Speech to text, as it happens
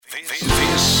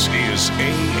This is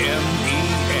AMEN,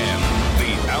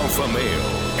 the Alpha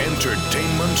Male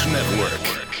Entertainment Network.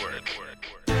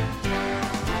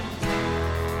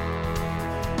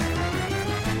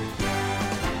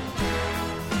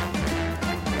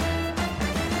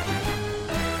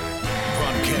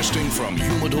 Broadcasting from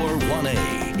Humidor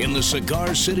 1A in the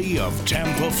cigar city of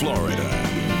Tampa, Florida,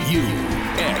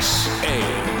 USA.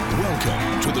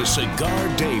 Welcome to the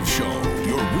Cigar Dave Show,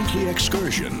 your weekly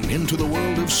excursion into the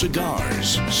world of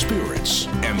cigars, spirits,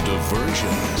 and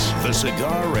diversions. The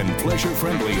cigar and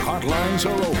pleasure-friendly hotlines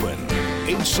are open.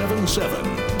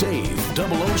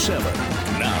 877-DAVE-007.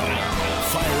 Now,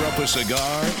 fire up a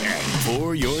cigar and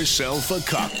pour yourself a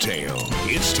cocktail.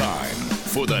 It's time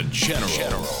for the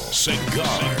General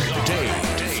Cigar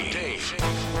Dave.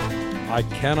 I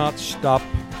cannot stop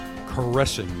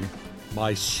caressing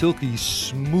my silky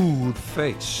smooth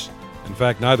face. In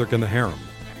fact, neither can the harem.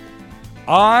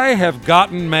 I have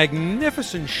gotten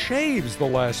magnificent shaves the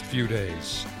last few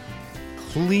days.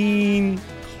 Clean,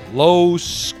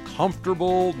 close,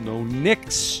 comfortable, no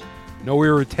nicks, no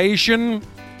irritation.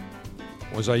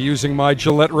 Was I using my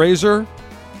Gillette razor?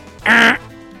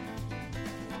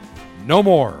 No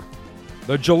more.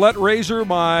 The Gillette razor,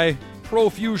 my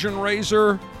Profusion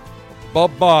razor,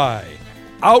 bye-bye.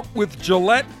 Out with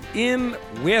Gillette, in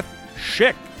with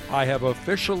Schick. I have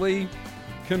officially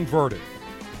converted.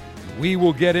 We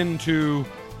will get into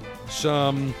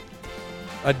some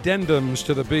addendums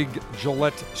to the big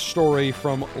Gillette story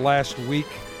from last week,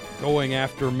 going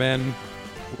after men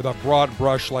with a broad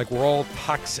brush like we're all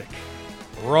toxic.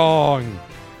 Wrong.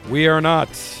 We are not.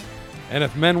 And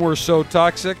if men were so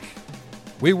toxic,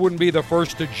 we wouldn't be the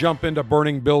first to jump into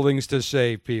burning buildings to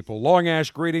save people. Long Ash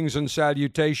greetings and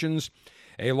salutations.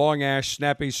 A Long Ash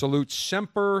snappy salute.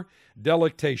 Semper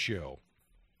Delectatio.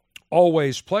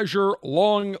 Always pleasure.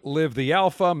 Long live the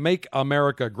Alpha. Make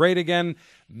America great again.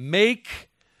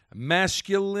 Make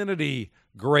masculinity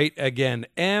great again.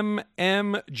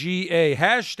 MMGA.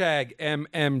 Hashtag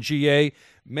MMGA.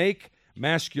 Make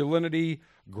masculinity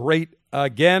great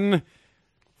again.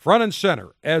 Front and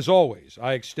center, as always,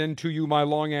 I extend to you my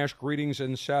Long Ash greetings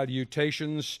and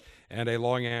salutations and a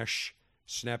Long Ash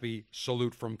snappy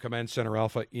salute from Command Center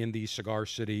Alpha in the cigar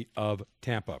city of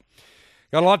Tampa.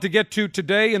 Got a lot to get to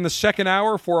today. In the second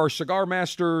hour for our Cigar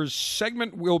Masters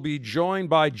segment, we'll be joined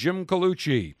by Jim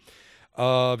Colucci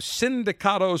of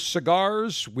Sindicato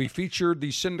Cigars. We featured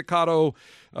the Sindicato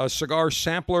cigar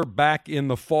sampler back in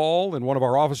the fall in one of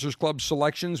our Officers Club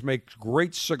selections. Makes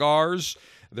great cigars.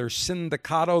 There's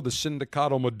Sindicato, the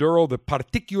Sindicato Maduro, the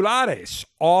Particulares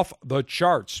off the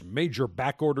charts. Major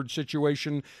backordered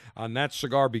situation on that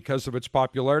cigar because of its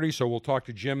popularity. So we'll talk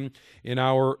to Jim in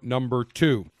hour number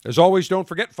 2. As always, don't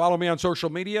forget, follow me on social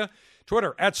media.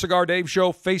 Twitter, at Cigar Dave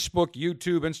Show, Facebook,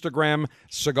 YouTube, Instagram,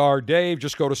 Cigar Dave.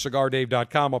 Just go to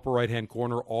cigardave.com, upper right-hand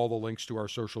corner. All the links to our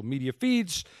social media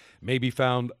feeds may be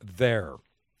found there.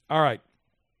 All right.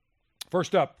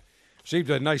 First up,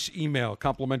 received a nice email,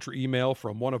 complimentary email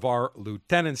from one of our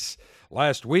lieutenants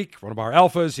last week, one of our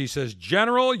alphas. He says,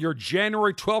 General, your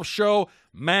January 12th show,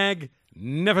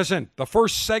 magnificent. The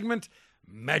first segment,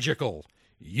 magical.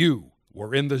 You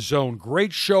were in the zone.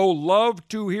 Great show. Love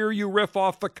to hear you riff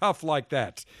off the cuff like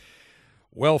that.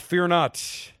 Well, fear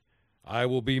not. I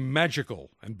will be magical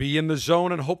and be in the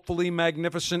zone and hopefully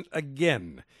magnificent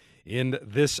again in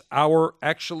this hour,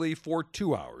 actually for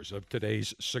 2 hours of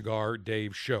today's Cigar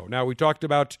Dave show. Now, we talked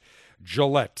about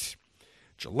Gillette.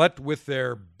 Gillette with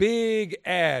their big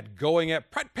ad going at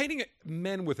painting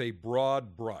men with a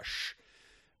broad brush.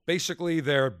 Basically,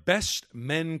 their best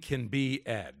men can be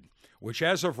ad, which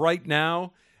as of right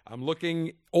now, I'm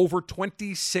looking over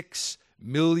 26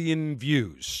 million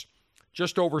views.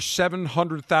 Just over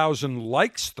 700,000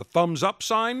 likes, the thumbs up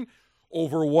sign,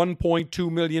 over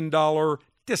 $1.2 million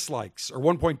dislikes, or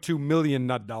 1.2 million,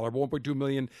 not dollar, but 1.2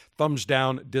 million thumbs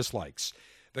down dislikes.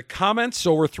 The comments,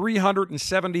 over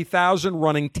 370,000,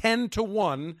 running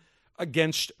 10-1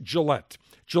 against Gillette.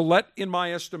 Gillette, in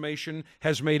my estimation,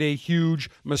 has made a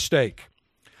huge mistake.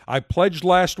 I pledged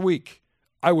last week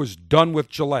I was done with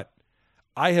Gillette.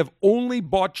 I have only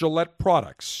bought Gillette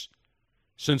products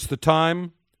since the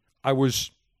time I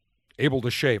was able to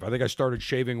shave. I think I started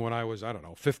shaving when I was,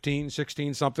 15,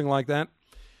 16, something like that.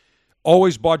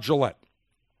 Always bought Gillette.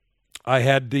 I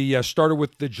had started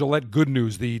with the Gillette Good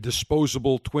News, the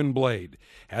disposable twin blade.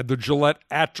 Had the Gillette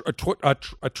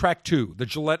Attract 2, the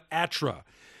Gillette Atra.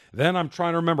 Then I'm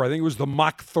trying to remember, I think it was the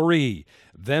Mach 3,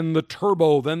 then the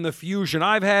Turbo, then the Fusion.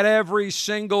 I've had every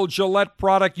single Gillette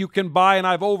product you can buy, and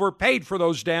I've overpaid for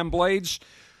those damn blades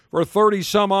for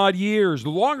 30-some-odd years,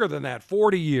 longer than that,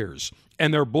 40 years.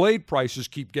 And their blade prices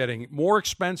keep getting more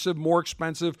expensive,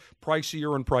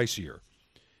 pricier and pricier.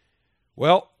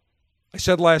 Well, I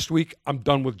said last week, I'm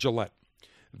done with Gillette.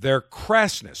 Their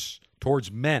crassness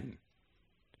towards men,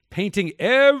 painting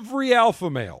every alpha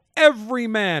male, every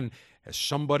man, as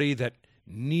somebody that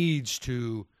needs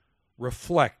to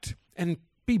reflect and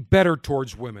be better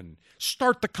towards women.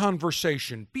 Start the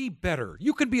conversation. Be better.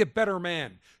 You can be a better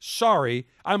man. Sorry,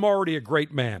 I'm already a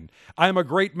great man. I'm a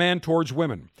great man towards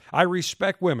women. I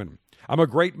respect women. I'm a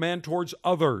great man towards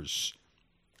others.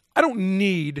 I don't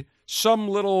need some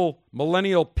little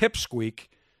millennial pipsqueak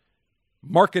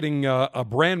marketing a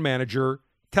brand manager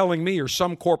telling me, or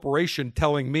some corporation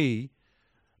telling me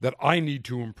that I need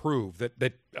to improve, that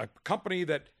a company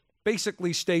that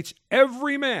basically states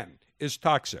every man is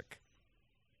toxic.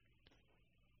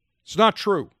 It's not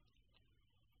true.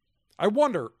 I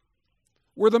wonder,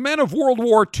 were the men of World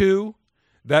War II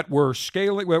that were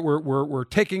taking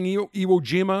Iwo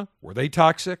Jima, were they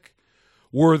toxic?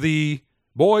 Were the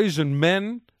boys and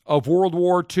men of World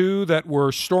War II that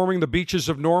were storming the beaches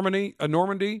of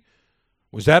Normandy,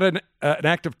 was that an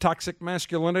act of toxic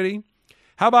masculinity?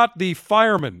 How about the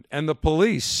firemen and the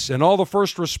police and all the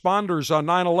first responders on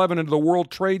 9/11 into the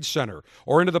World Trade Center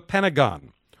or into the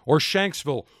Pentagon or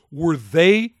Shanksville? Were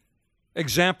they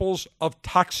examples of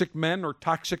toxic men or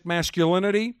toxic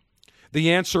masculinity? The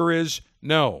answer is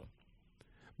no.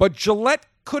 But Gillette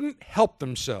couldn't help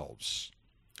themselves,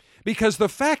 because the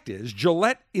fact is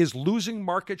Gillette is losing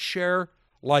market share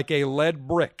like a lead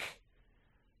brick,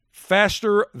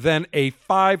 faster than a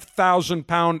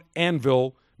 5,000-pound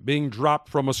anvil being dropped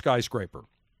from a skyscraper.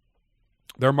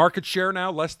 Their market share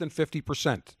now less than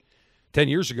 50%. 10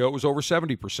 years ago, it was over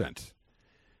 70%.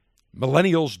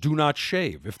 Millennials do not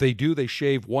shave. If they do, they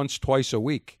shave once, twice a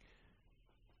week.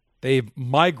 They've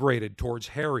migrated towards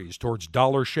Harry's, towards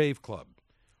Dollar Shave Club,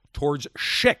 towards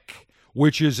Schick,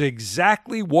 which is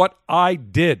exactly what I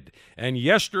did. And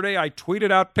yesterday I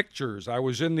tweeted out pictures. I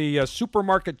was in the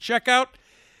supermarket checkout,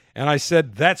 and I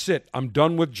said, that's it. I'm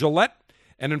done with Gillette.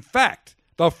 And in fact,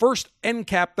 the first end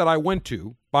cap that I went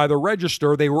to, by the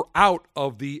register, they were out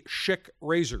of the Schick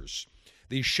razors,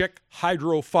 the Schick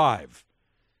Hydro 5.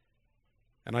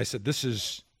 And I said, this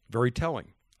is very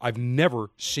telling. I've never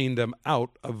seen them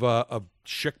out of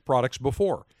Schick products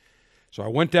before. So I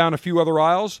went down a few other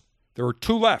aisles. There were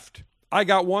 2 left. I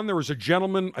got one. There was a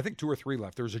gentleman, I think 2 or 3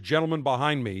 left. There was a gentleman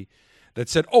behind me that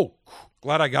said, oh,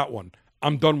 glad I got one.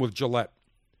 I'm done with Gillette.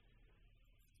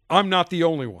 I'm not the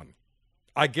only one.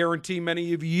 I guarantee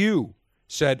many of you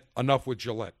said, enough with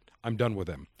Gillette. I'm done with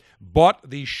them. Bought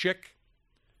the Schick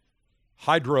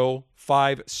Hydro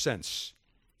 5 cents.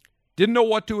 Didn't know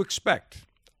what to expect.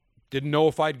 Didn't know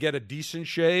if I'd get a decent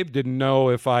shave. Didn't know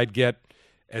if I'd get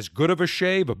as good of a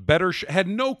shave, a better shave. Had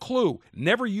no clue.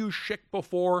 Never used Schick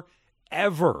before,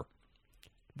 ever.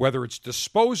 Whether it's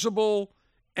disposable,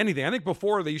 anything. I think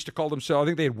before they used to call themselves, I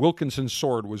think they had Wilkinson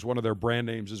Sword was one of their brand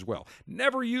names as well.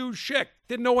 Never used Schick.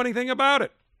 Didn't know anything about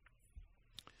it.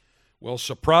 Well,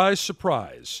 surprise,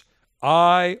 surprise.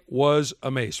 I was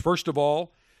amazed. First of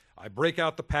all, I break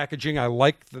out the packaging. I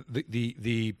like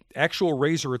the actual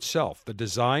razor itself. The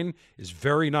design is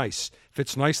very nice.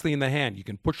 Fits nicely in the hand. You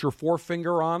can put your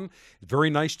forefinger on.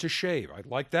 Very nice to shave. I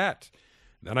like that.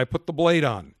 Then I put the blade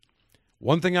on.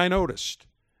 One thing I noticed,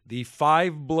 the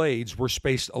 5 blades were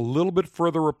spaced a little bit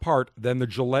further apart than the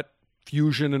Gillette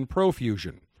Fusion and Pro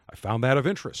Fusion. I found that of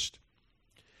interest.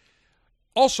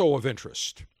 Also of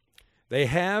interest, they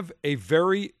have a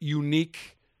very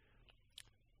unique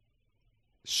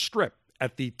strip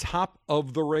at the top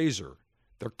of the razor.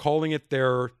 They're calling it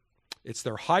their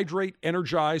Hydrate,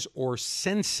 Energize, or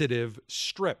Sensitive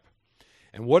strip.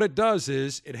 And what it does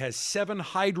is it has 7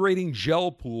 hydrating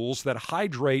gel pools that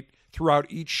hydrate throughout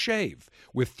each shave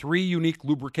with 3 unique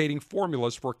lubricating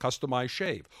formulas for a customized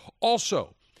shave.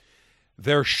 Also,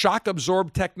 their shock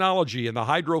absorb technology in the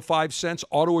Hydro 5 cents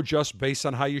auto-adjusts based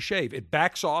on how you shave. It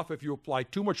backs off if you apply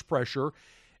too much pressure,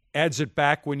 adds it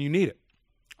back when you need it.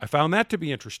 I found that to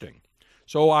be interesting.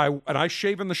 So I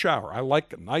shave in the shower. I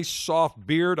like a nice soft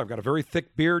beard. I've got a very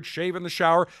thick beard. Shave in the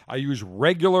shower. I use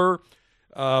regular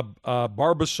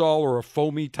Barbasol or a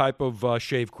foamy type of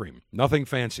shave cream. Nothing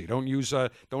fancy. Don't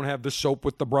have the soap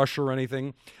with the brush or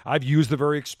anything. I've used the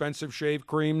very expensive shave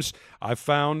creams. I've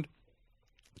found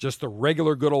just the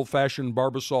regular good old-fashioned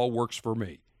Barbasol works for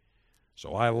me.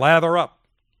 So I lather up.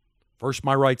 First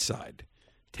my right side.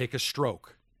 Take a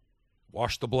stroke.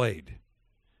 Wash the blade.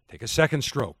 Take a second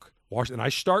stroke. Wash, and I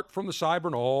start from the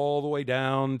sideburn all the way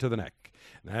down to the neck.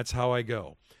 And that's how I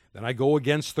go. Then I go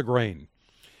against the grain.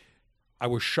 I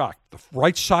was shocked. The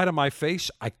right side of my face,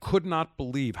 I could not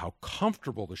believe how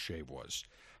comfortable the shave was,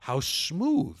 How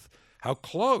smooth. How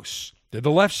close. Did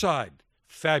the left side?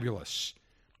 Fabulous.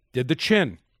 Did the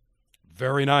chin?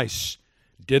 Very nice.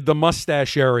 Did the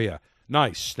mustache area?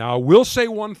 Nice. Now, I will say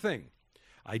one thing.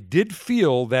 I did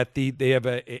feel that they have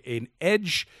an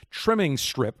edge trimming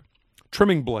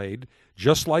blade,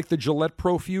 just like the Gillette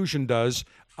Profusion does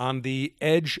on the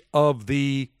edge of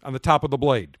on the top of the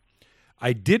blade.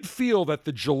 I did feel that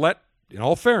the Gillette, in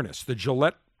all fairness, the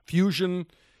Gillette Fusion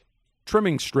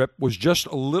trimming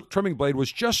blade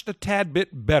was just a tad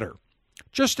bit better.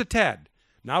 Just a tad.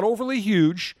 Not overly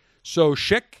huge. So,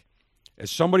 Schick,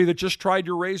 as somebody that just tried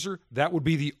your razor, that would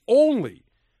be the only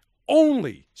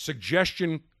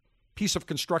suggestion, piece of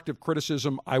constructive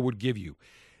criticism I would give you.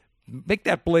 Make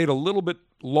that blade a little bit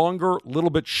longer, a little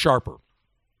bit sharper.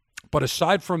 But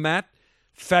aside from that,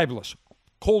 fabulous.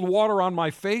 Cold water on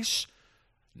my face,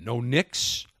 no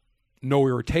nicks, no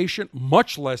irritation,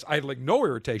 much less, I had like no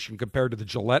irritation compared to the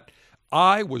Gillette.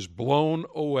 I was blown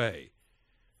away.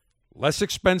 Less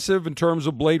expensive in terms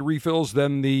of blade refills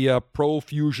than the Pro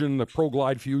Fusion, the Pro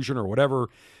Glide Fusion, or whatever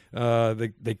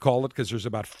they call it, because there's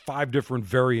about 5 different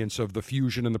variants of the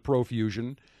Fusion and the Pro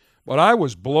Fusion. But I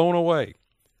was blown away.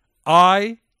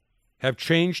 I have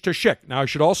changed to Schick. Now, I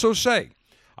should also say,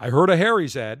 I heard a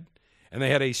Harry's ad, and they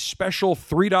had a special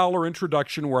 $3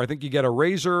 introduction where I think you get a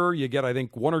razor, you get, I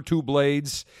think, 1 or 2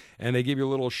 blades, and they give you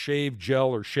a little shave gel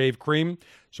or shave cream.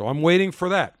 So I'm waiting for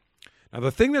that. Now,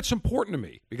 the thing that's important to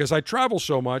me, because I travel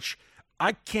so much,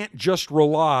 I can't just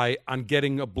rely on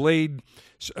getting a blade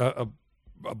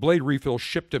refill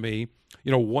shipped to me,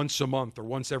 once a month or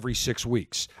once every 6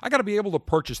 weeks. I got to be able to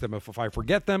purchase them. If I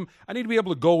forget them, I need to be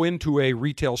able to go into a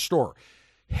retail store.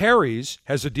 Harry's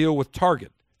has a deal with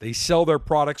Target. They sell their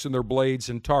products and their blades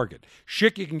in Target.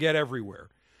 Schick you can get everywhere.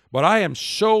 But I am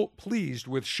so pleased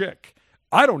with Schick.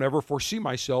 I don't ever foresee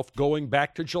myself going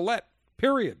back to Gillette,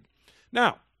 period.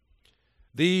 Now,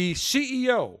 the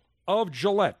CEO of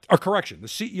Gillette, the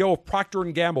CEO of Procter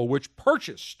 & Gamble, which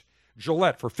purchased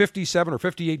Gillette for $57 or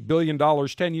 $58 billion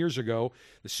 10 years ago,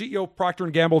 the CEO of Procter &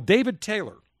 Gamble, David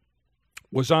Taylor,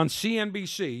 was on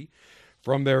CNBC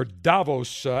from their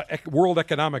Davos World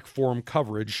Economic Forum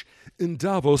coverage in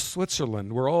Davos,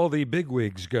 Switzerland, where all the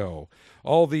bigwigs go.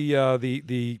 All the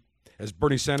as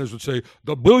Bernie Sanders would say,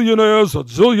 the billionaires, the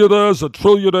zillionaires, the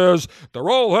trillionaires,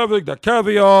 they're all having the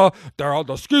caviar, they're on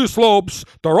the ski slopes,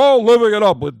 they're all living it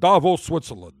up with Davos,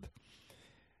 Switzerland.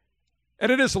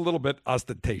 And it is a little bit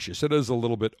ostentatious. It is a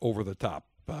little bit over the top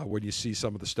when you see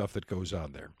some of the stuff that goes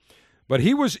on there. But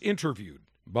he was interviewed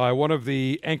by one of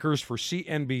the anchors for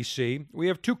CNBC. We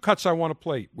have 2 cuts I want to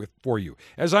play for you.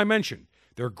 As I mentioned,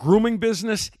 their grooming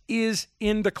business is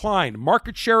in decline.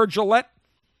 Market share of Gillette,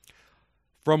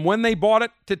 from when they bought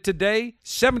it to today,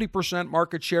 70%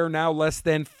 market share, now less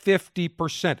than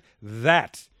 50%.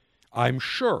 That, I'm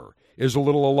sure, is a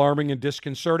little alarming and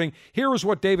disconcerting. Here is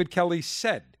what David Kelly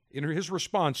said in his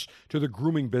response to the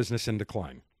grooming business in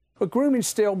decline. But grooming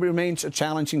still remains a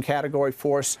challenging category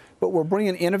for us, but we're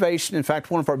bringing innovation. In fact,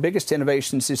 one of our biggest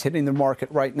innovations is hitting the market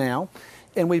right now.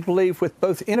 And we believe with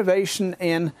both innovation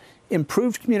and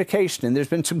improved communication, and there's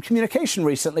been some communication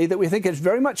recently that we think is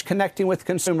very much connecting with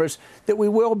consumers, that we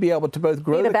will be able to both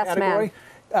grow the category.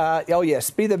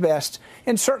 Be the best.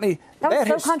 And certainly that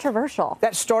was so controversial.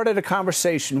 That started a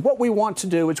conversation. What we want to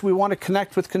do is we want to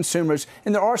connect with consumers,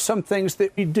 and there are some things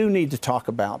that we do need to talk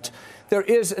about. There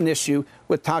is an issue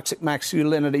with toxic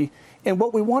masculinity, and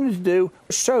what we wanted to do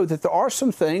was show that there are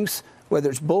some things, whether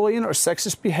it's bullying or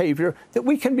sexist behavior, that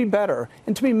we can be better.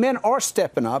 And to me, men are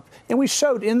stepping up, and we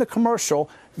showed in the commercial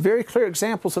very clear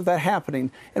examples of that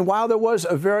happening. And while there was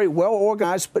a very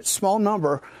well-organized but small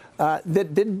number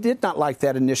that did not like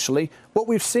that initially, what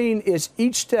we've seen is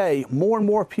each day more and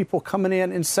more people coming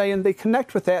in and saying they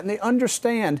connect with that and they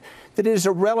understand that it is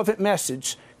a relevant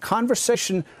message.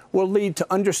 Conversation will lead to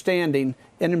understanding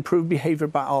and improved behavior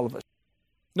by all of us.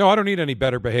 No, I don't need any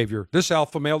better behavior. This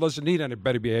alpha male doesn't need any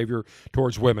better behavior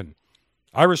towards women.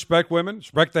 I respect women,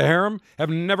 respect the harem, have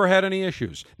never had any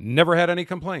issues, never had any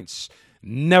complaints.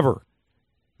 Never.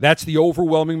 That's the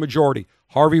overwhelming majority.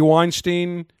 Harvey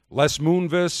Weinstein, Les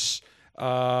Moonves,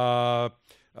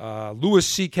 Louis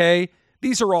C.K.,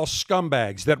 these are all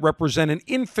scumbags that represent an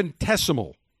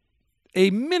infinitesimal, a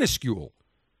minuscule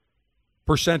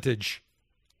percentage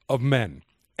of men.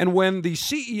 And when the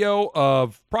CEO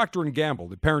of Procter & Gamble,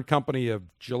 the parent company of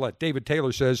Gillette, David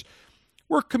Taylor, says,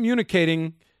 we're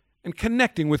communicating and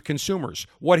connecting with consumers,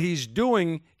 what he's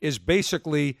doing is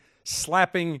basically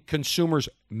slapping consumers,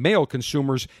 male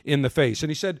consumers, in the face.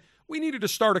 And he said, we needed to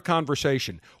start a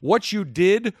conversation. What you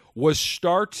did was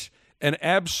start an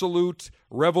absolute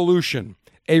revolution,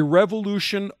 a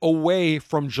revolution away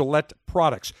from Gillette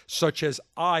products, such as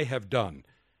I have done.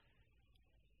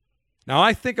 Now,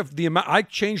 I think of the amount, I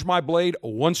change my blade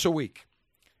once a week.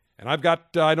 And I've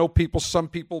got, I know some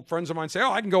people, friends of mine say,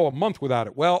 oh, I can go a month without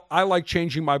it. Well, I like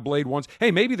changing my blade once.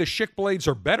 Hey, maybe the Schick blades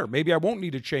are better. Maybe I won't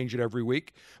need to change it every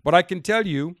week. But I can tell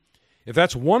you, if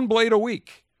that's one blade a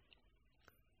week,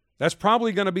 that's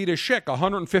probably going to be to Schick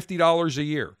 $150 a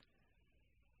year.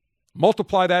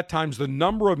 Multiply that times the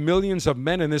number of millions of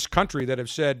men in this country that have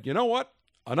said, you know what,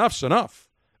 enough's enough.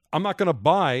 I'm not going to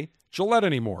buy Gillette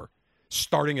anymore.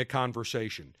 Starting a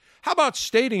conversation. How about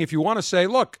stating, if you want to say,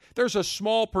 look, there's a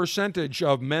small percentage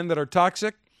of men that are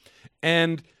toxic,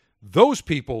 and those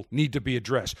people need to be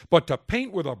addressed. But to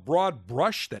paint with a broad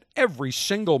brush that every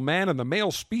single man in the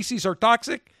male species are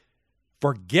toxic,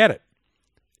 forget it.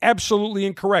 Absolutely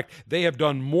incorrect. They have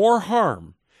done more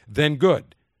harm than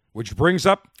good, which brings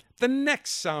up the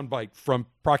next soundbite from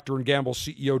Procter & Gamble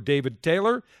CEO David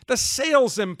Taylor, the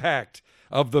sales impact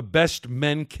of the Best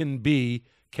Men Can Be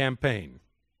campaign.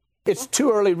 It's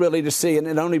too early really to see, and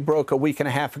it only broke a week and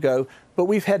a half ago, but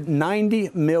we've had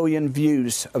 90 million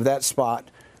views of that spot,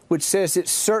 which says it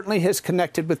certainly has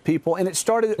connected with people, and it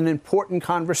started an important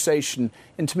conversation.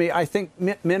 And to me, I think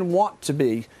men want to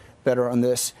be better on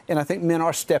this, and I think men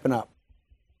are stepping up.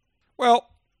 Well,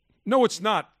 no, it's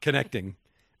not connecting.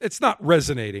 It's not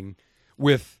resonating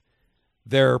with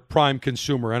their prime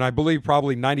consumer. And I believe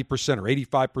probably 90% or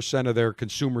 85% of their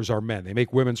consumers are men. They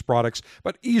make women's products,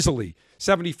 but easily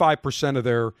 75% of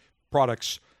their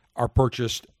products are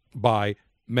purchased by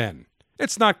men.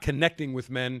 It's not connecting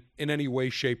with men in any way,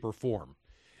 shape, or form.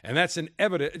 And that's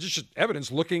just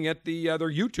evidence looking at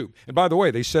their YouTube. And by the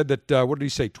way, they said that, what did he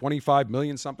say, 25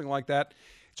 million, something like that?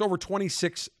 It's over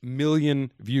 26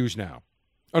 million views now.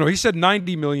 Oh, no, he said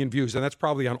 90 million views, and that's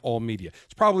probably on all media.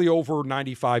 It's probably over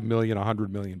 95 million,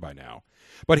 100 million by now.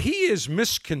 But he is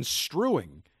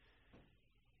misconstruing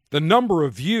the number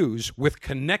of views with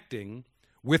connecting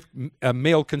with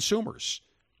male consumers.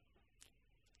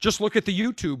 Just look at the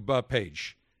YouTube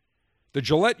page. The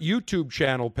Gillette YouTube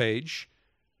channel page,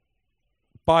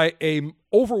 by a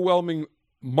overwhelming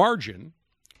margin,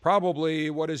 probably,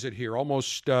 what is it here,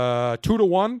 almost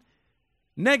 2-1,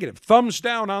 negative, thumbs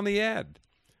down on the ad.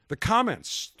 The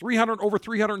comments, over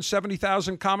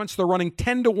 370,000 comments, they're running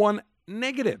 10-1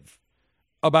 negative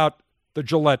about the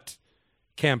Gillette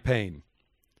campaign.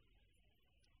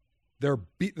 They're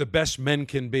the best men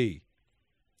can be.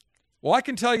 Well, I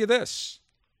can tell you this.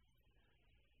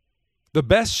 The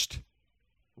best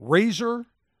razor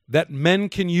that men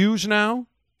can use now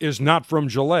is not from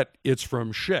Gillette, it's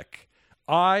from Schick.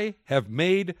 I have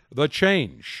made the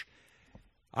change.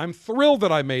 I'm thrilled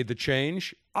that I made the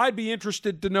change. I'd be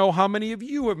interested to know how many of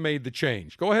you have made the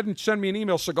change. Go ahead and send me an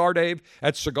email,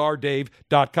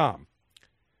 cigardave@cigardave.com.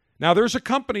 Now, there's a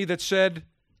company that said,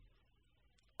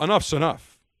 enough's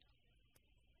enough.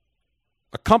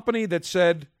 A company that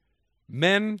said,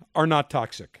 men are not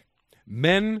toxic.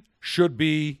 Men should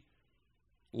be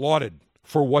lauded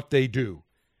for what they do.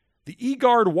 The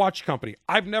eGuard Watch Company,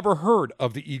 I've never heard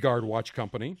of the eGuard Watch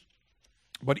Company,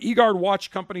 but eGuard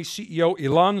Watch Company CEO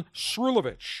Ilan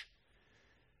Srulovich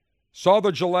saw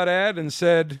the Gillette ad and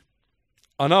said,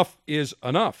 enough is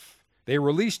enough. They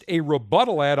released a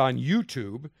rebuttal ad on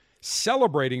YouTube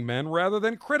celebrating men rather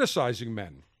than criticizing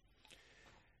men.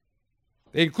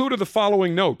 They included the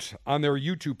following note on their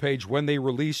YouTube page when they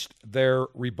released their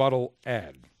rebuttal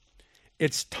ad.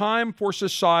 It's time for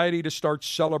society to start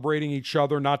celebrating each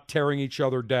other, not tearing each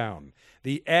other down.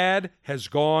 The ad has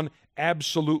gone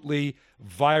absolutely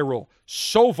viral,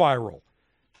 so viral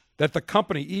that the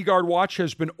company, eGuard Watch,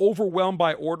 has been overwhelmed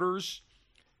by orders.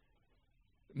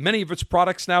 Many of its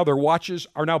products now, their watches,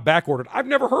 are now back ordered. I've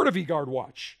never heard of eGuard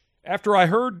Watch. After I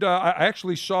heard, I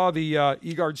actually saw the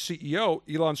eGuard CEO,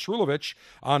 Ilan Srulovich,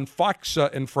 on Fox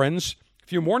and Friends a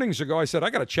few mornings ago. I said,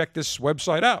 I got to check this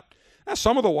website out. Now,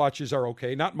 some of the watches are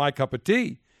okay, not my cup of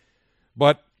tea,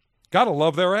 but got to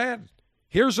love their ad.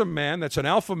 Here's a man that's an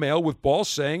alpha male with balls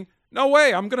saying, no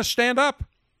way, I'm going to stand up.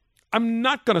 I'm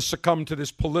not going to succumb to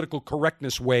this political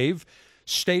correctness wave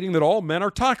stating that all men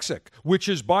are toxic, which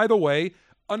is, by the way,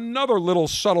 another little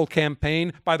subtle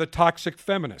campaign by the toxic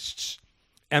feminists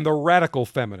and the radical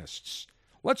feminists.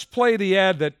 Let's play the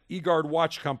ad that eGuard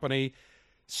Watch Company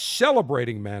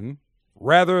celebrating men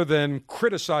rather than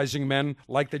criticizing men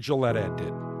like the Gillette ad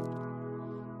did.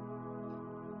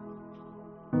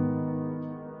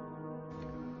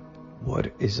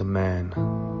 What is a man?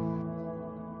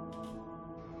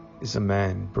 Is a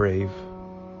man brave?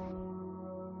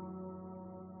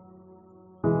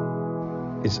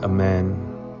 Is a man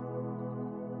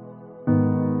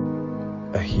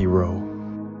a hero?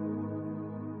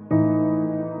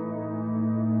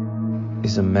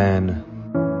 Is a man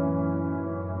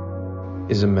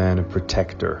a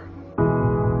protector?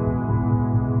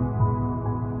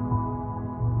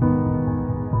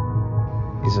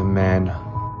 Is a man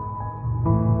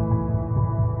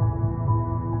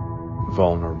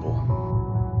vulnerable?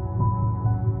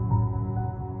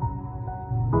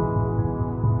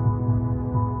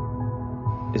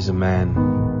 Is a man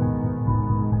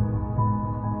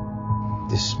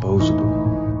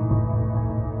disposable?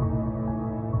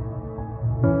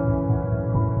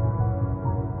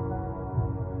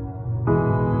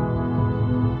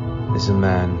 Is a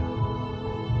man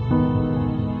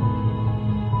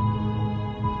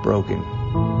broken?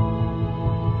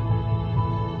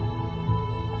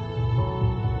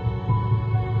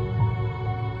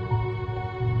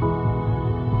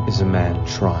 Is a man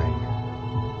trying?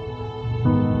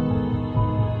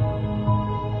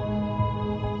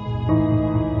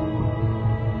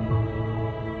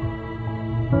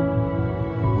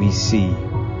 We see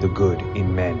the good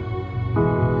in men.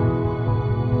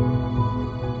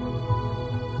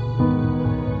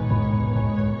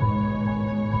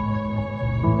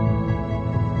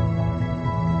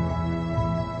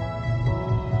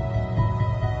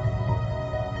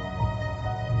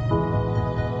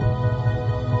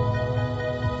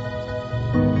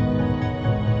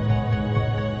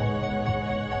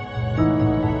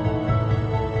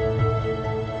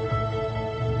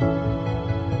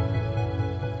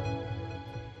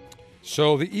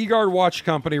 So the eGuard Watch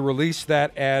Company released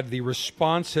that ad. The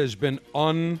response has been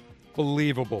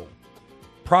unbelievable.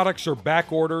 Products are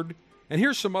back ordered. And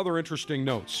here's some other interesting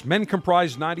notes. Men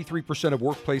comprise 93% of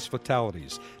workplace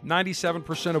fatalities,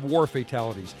 97% of war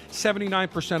fatalities,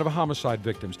 79% of homicide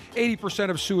victims, 80%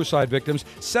 of suicide victims,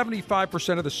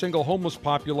 75% of the single homeless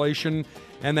population,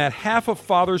 and that half of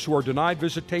fathers who are denied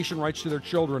visitation rights to their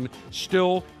children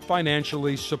still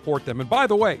financially support them. And by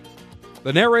the way,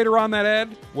 the narrator on that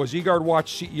ad was eGuard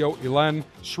Watch CEO Ilan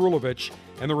Srulovich,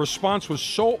 and the response was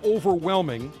so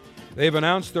overwhelming, they've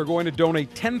announced they're going to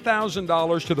donate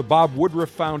 $10,000 to the Bob Woodruff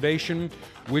Foundation,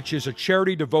 which is a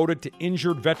charity devoted to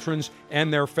injured veterans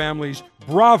and their families.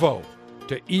 Bravo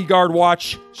to eGuard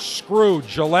Watch. Screw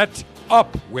Gillette.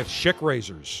 Up with Schick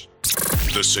razors.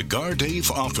 The Cigar Dave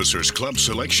Officers Club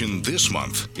selection this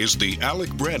month is the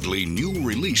Alec Bradley new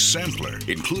release sampler,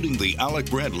 including the Alec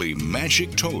Bradley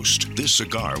Magic Toast. This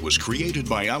cigar was created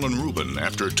by Alan Rubin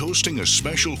after toasting a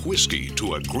special whiskey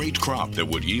to a great crop that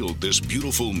would yield this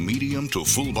beautiful medium to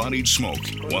full-bodied smoke.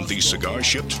 Want these cigars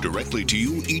shipped directly to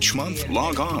you each month?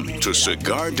 Log on to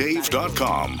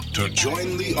CigarDave.com to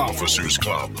join the Officers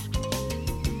Club.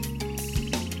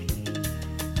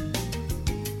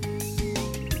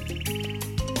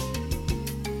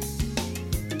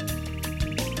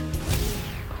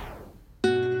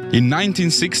 In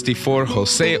 1964,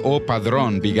 Jose O.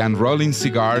 Padron began rolling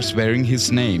cigars bearing his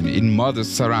name in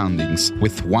modest surroundings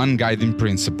with one guiding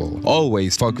principle: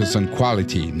 always focus on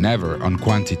quality, never on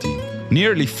quantity.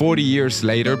 Nearly 40 years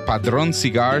later, Padron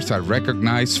cigars are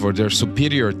recognized for their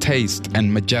superior taste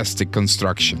and majestic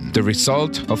construction, the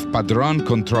result of Padron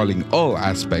controlling all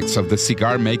aspects of the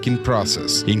cigar-making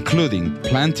process, including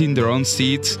planting their own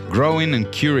seeds, growing and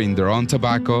curing their own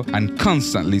tobacco, and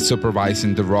constantly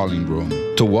supervising the rolling room.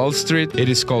 To Wall Street, it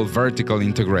is called vertical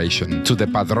integration. To the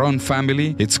Padron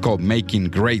family, it's called making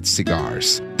great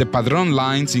cigars. The Padron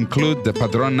lines include the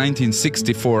Padron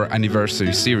 1964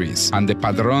 Anniversary Series and the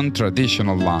Padron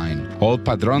Traditional line. All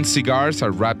Padron cigars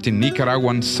are wrapped in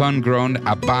Nicaraguan sun-grown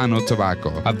Habano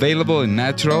tobacco, available in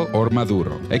natural or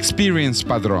Maduro. Experience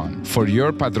Padron. For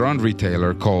your Padron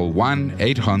retailer, call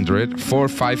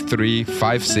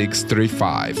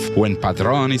 1-800-453-5635. When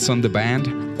Padron is on the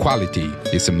band, quality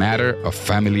is a matter of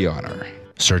family honor.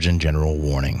 Surgeon General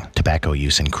warning: tobacco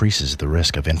use increases the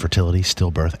risk of infertility,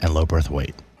 stillbirth, and low birth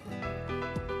weight.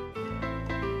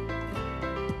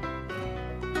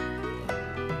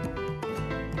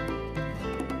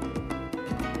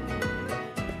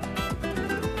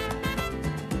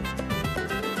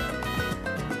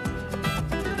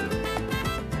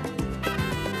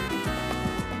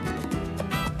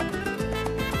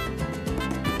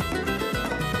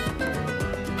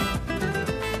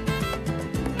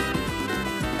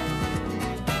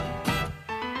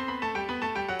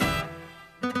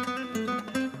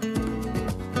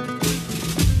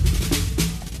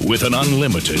 With an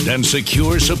unlimited and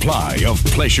secure supply of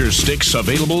pleasure sticks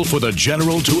available for the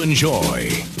general to enjoy,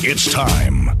 it's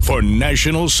time for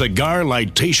National Cigar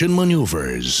Lightation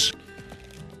Maneuvers.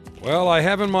 Well, I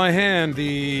have in my hand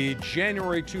the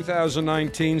January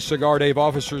 2019 Cigar Dave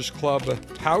Officers Club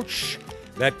pouch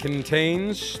that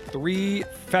contains 3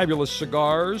 fabulous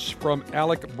cigars from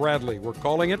Alec Bradley. We're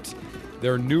calling it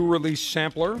their new release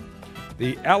sampler,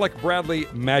 the Alec Bradley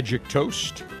Magic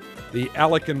Toast, the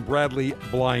Alec and Bradley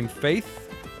Blind Faith,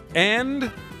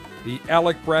 and the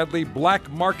Alec Bradley Black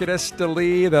Market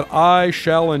Esteli that I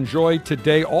shall enjoy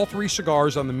today. All three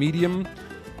cigars on the medium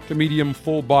to medium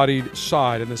full-bodied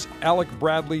side. And this Alec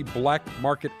Bradley Black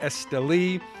Market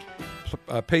Esteli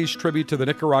pays tribute to the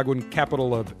Nicaraguan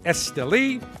capital of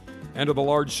Esteli and to the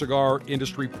large cigar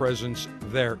industry presence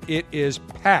there. It is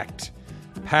packed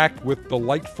with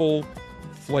delightful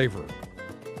flavor.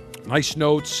 Nice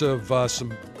notes of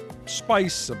some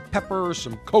spice, some pepper,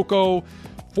 some cocoa,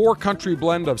 4-country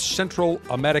blend of Central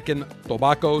American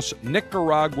tobaccos,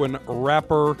 Nicaraguan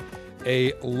wrapper,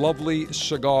 a lovely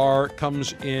cigar,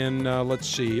 comes in,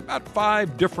 about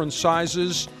 5 different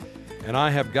sizes, and I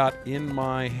have got in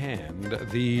my hand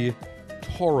the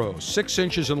Toro, 6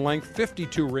 inches in length,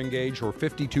 52 ring gauge, or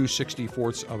 52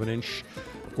 64ths of an inch.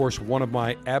 Of course, one of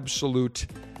my absolute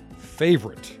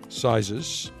favorite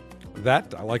sizes.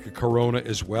 That, I like a Corona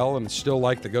as well, and still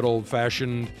like the good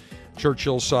old-fashioned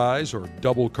Churchill size or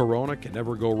double Corona. Can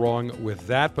never go wrong with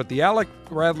that. But the Alec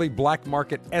Bradley Black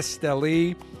Market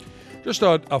Esteli, just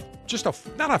a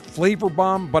not a flavor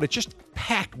bomb, but it's just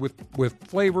packed with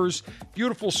flavors.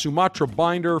 Beautiful Sumatra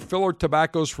binder, filler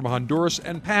tobaccos from Honduras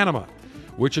and Panama,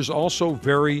 which is also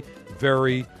very,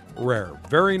 very rare.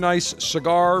 Very nice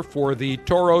cigar for the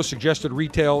Toro, suggested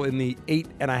retail in the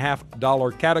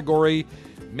 $8.50 category.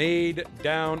 Made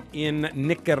down in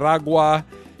Nicaragua.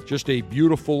 Just a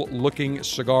beautiful looking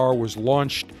cigar. Was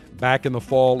launched back in the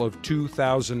fall of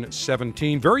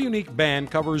 2017. Very unique band.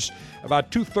 Covers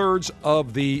about 2/3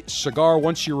 of the cigar.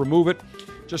 Once you remove it,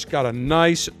 just got a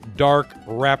nice dark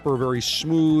wrapper. Very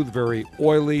smooth, very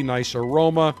oily, nice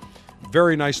aroma.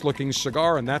 Very nice looking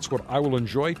cigar, and that's what I will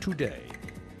enjoy today.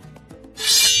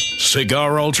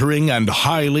 Cigar-altering and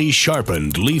highly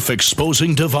sharpened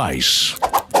leaf-exposing device.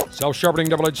 Self-sharpening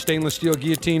double-edged stainless steel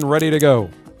guillotine ready to go.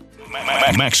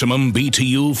 Maximum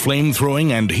BTU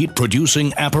flame-throwing and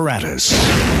heat-producing apparatus.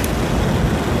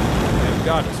 I've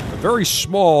got very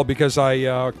small because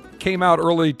I came out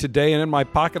early today, and in my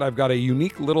pocket I've got a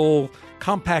unique little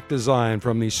compact design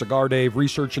from the Cigar Dave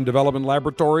Research and Development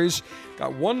Laboratories.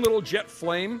 Got one little jet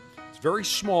flame. It's very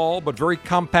small, but very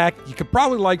compact. You could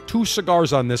probably light 2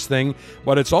 cigars on this thing,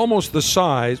 but it's almost the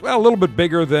size, well, a little bit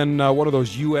bigger than one of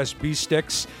those USB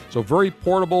sticks. So very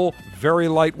portable, very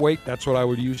lightweight. That's what I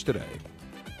would use today.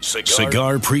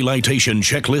 Cigar pre-lightation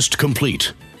checklist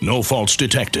complete. No faults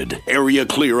detected. Area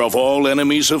clear of all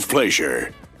enemies of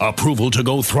pleasure. Approval to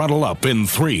go throttle up in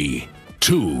 3,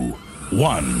 2,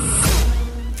 1.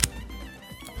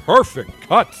 Perfect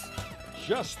cut.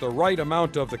 Just the right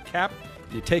amount of the cap.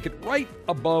 You take it right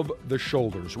above the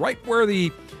shoulders, right where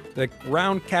the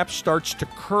round cap starts to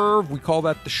curve. We call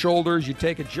that the shoulders. You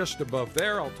take it just above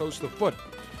there. I'll toast the foot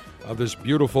of this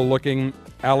beautiful-looking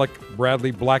Alec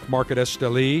Bradley Black Market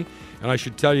Esteli. And I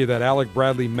should tell you that Alec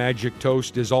Bradley Magic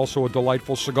Toast is also a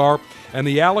delightful cigar. And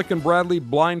the Alec and Bradley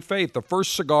Blind Faith, the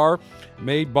first cigar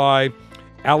made by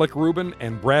Alec Rubin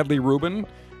and Bradley Rubin,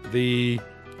 the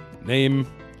name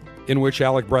in which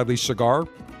Alec Bradley's cigar,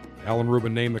 Alan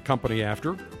Rubin named the company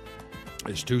after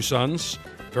his 2 sons.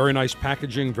 Very nice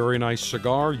packaging, very nice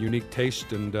cigar, unique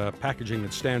taste and packaging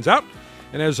that stands out.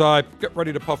 And as I get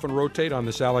ready to puff and rotate on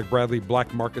this Alec Bradley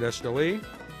Black Market Esteli,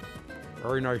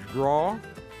 very nice draw.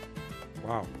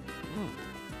 Wow.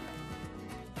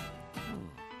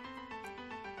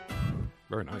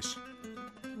 Very nice.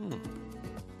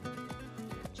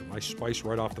 Some nice spice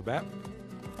right off the bat.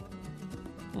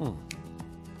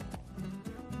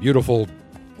 Beautiful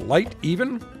light,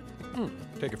 even.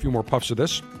 Take a few more puffs of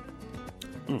this.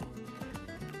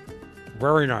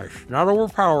 Very nice. Not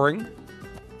overpowering.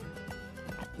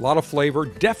 A lot of flavor.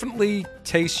 Definitely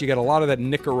taste. You get a lot of that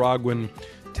Nicaraguan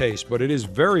taste, but it is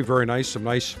very, very nice. Some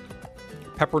nice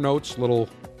pepper notes, little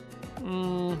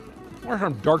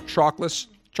some dark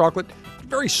chocolate,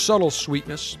 very subtle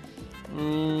sweetness,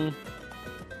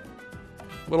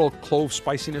 little clove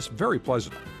spiciness, very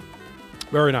pleasant,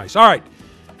 very nice. All right,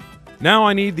 now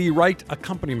I need the right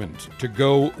accompaniment to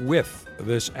go with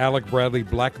this Alec Bradley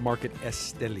Black Market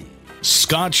Esteli.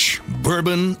 Scotch,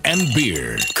 bourbon, and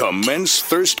beer. Commence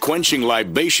thirst-quenching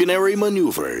libationary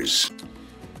maneuvers.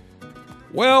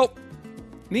 Well,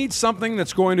 need something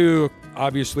that's going to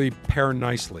obviously pair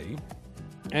nicely.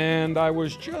 And I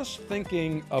was just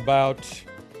thinking about,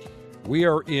 we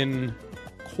are in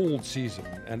cold season.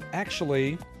 And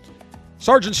actually,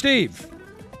 Sergeant Steve.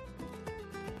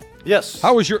 Yes.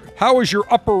 How is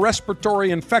your upper respiratory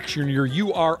infection, your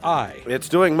URI? It's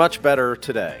doing much better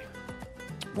today.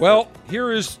 Well,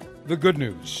 here is the good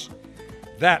news.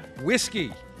 That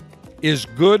whiskey is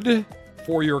good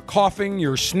for your coughing,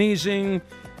 your sneezing,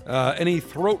 any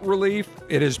throat relief.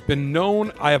 It has been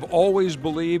known, I have always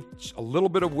believed, a little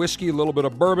bit of whiskey, a little bit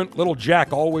of bourbon, Little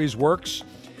Jack always works.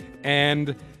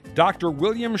 And Dr.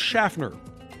 William Schaffner,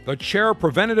 the chair of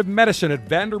preventative medicine at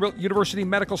Vanderbilt University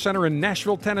Medical Center in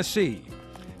Nashville, Tennessee,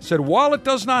 said while it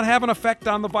does not have an effect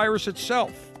on the virus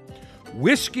itself,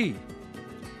 whiskey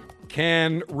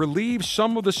can relieve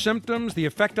some of the symptoms. The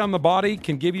effect on the body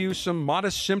can give you some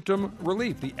modest symptom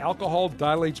relief. The alcohol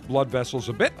dilates blood vessels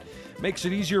a bit, makes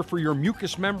it easier for your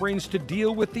mucous membranes to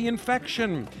deal with the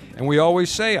infection. And we always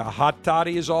say a hot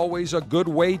toddy is always a good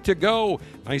way to go.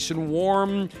 Nice and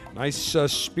warm, nice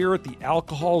spirit. The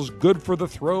alcohol is good for the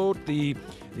throat, the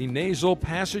nasal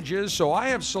passages. So I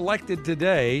have selected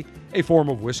today a form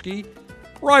of whiskey,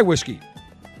 rye whiskey.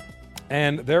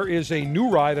 And there is a new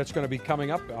rye that's going to be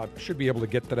coming up. I should be able to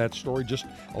get to that story just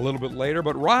a little bit later.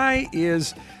 But rye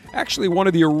is actually one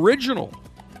of the original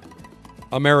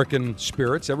American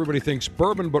spirits. Everybody thinks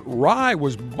bourbon, but rye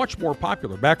was much more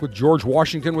popular. Back when George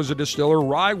Washington was a distiller,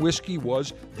 rye whiskey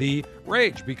was the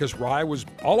rage because rye was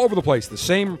all over the place. The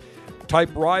same type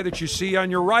rye that you see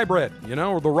on your rye bread,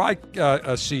 or the rye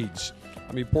seeds.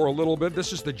 Let me pour a little bit.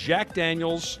 This is the Jack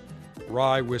Daniel's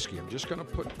rye whiskey. I'm just going to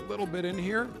put a little bit in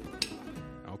here.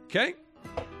 Okay.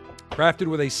 Crafted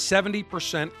with a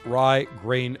 70% rye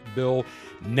grain bill.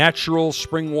 Natural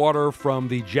spring water from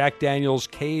the Jack Daniel's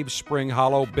Cave Spring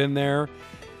Hollow. Been there.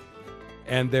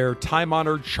 And their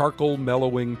time-honored charcoal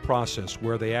mellowing process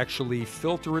where they actually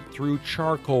filter it through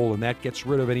charcoal and that gets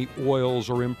rid of any oils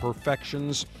or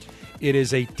imperfections. It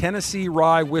is a Tennessee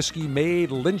rye whiskey made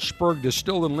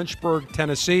distilled in Lynchburg,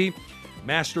 Tennessee.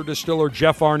 Master distiller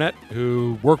Jeff Arnett,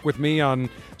 who worked with me on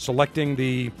selecting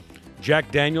the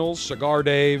Jack Daniel's Cigar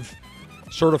Dave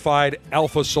Certified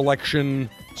Alpha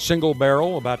Selection Single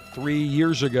Barrel about 3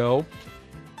 years ago,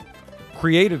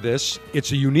 created this.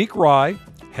 It's a unique rye,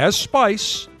 has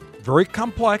spice, very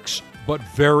complex, but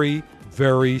very,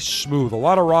 very smooth. A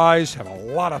lot of ryes have a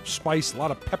lot of spice, a lot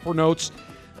of pepper notes.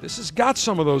 This has got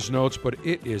some of those notes, but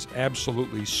it is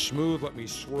absolutely smooth. Let me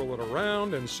swirl it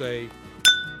around and say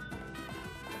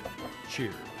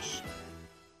cheers.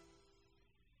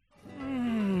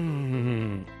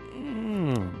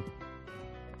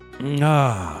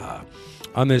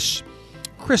 On this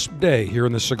crisp day here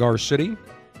in the Cigar City,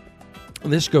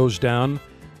 this goes down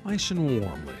nice and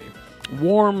warmly.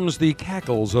 Warms the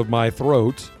cackles of my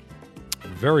throat.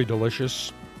 Very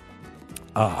delicious.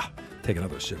 Take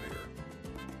another sip here.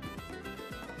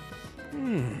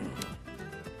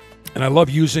 And I love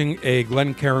using a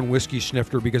Glencairn whiskey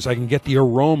snifter because I can get the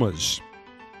aromas.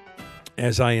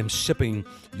 As I am sipping,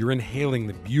 you're inhaling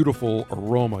the beautiful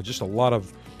aroma. Just a lot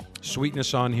of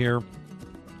sweetness on here.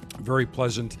 Very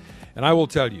pleasant. And I will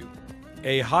tell you,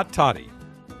 a hot toddy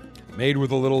made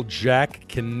with a little Jack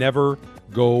can never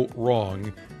go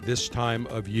wrong this time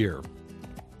of year.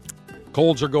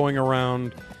 Colds are going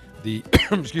around. The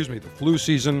the flu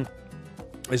season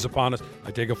is upon us.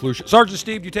 I take a flu shot. Sergeant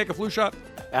Steve, do you take a flu shot?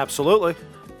 Absolutely.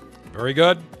 Very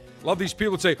good. Love these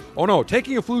people that say, oh no,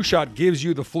 taking a flu shot gives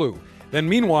you the flu. Then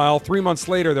meanwhile, 3 months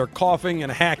later, they're coughing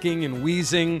and hacking and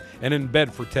wheezing and in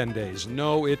bed for 10 days.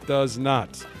 No, it does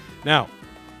not. Now,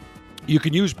 you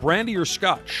can use brandy or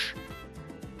scotch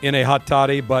in a hot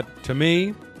toddy, but to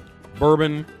me,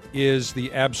 bourbon is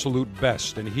the absolute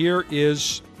best. And here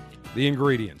is the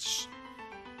ingredients.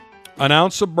 An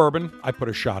ounce of bourbon, I put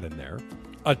a shot in there.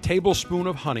 A tablespoon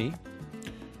of honey.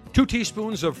 2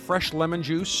 teaspoons of fresh lemon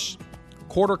juice.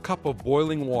 1/4 cup of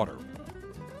boiling water.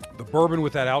 The bourbon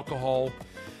with that alcohol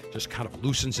just kind of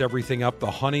loosens everything up.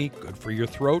 The honey, good for your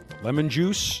throat. Lemon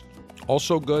juice,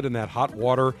 also good in that hot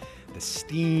water. The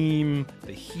steam,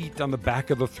 the heat on the back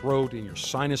of the throat and your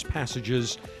sinus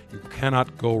passages, you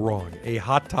cannot go wrong. A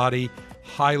hot toddy,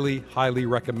 highly, highly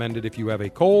recommended if you have a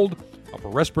cold, upper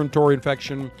respiratory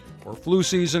infection, or flu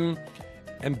season.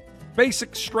 And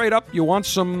basic, straight up, you want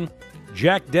some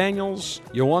Jack Daniels,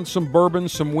 you want some bourbon,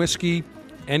 some whiskey,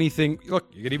 anything. Look,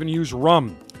 you could even use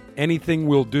rum. Anything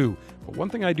will do. But one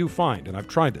thing I do find, and I've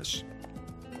tried this,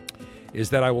 is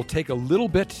that I will take a little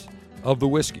bit of the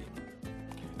whiskey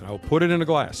and I will put it in a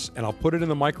glass and I'll put it in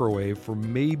the microwave for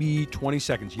maybe 20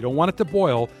 seconds. You don't want it to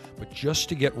boil, but just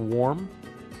to get warm.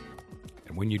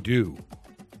 And when you do,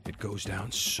 it goes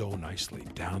down so nicely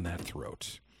down that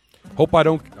throat. Hope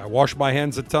I wash my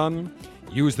hands a ton,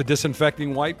 use the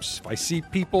disinfecting wipes. If I see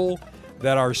people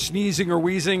that are sneezing or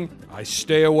wheezing, I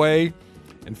stay away.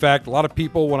 In fact, a lot of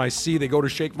people, when I see they go to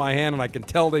shake my hand and I can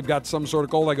tell they've got some sort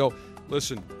of cold, I go,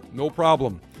 listen, no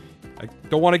problem. I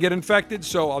don't want to get infected,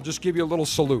 so I'll just give you a little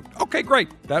salute. Okay, great.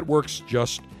 That works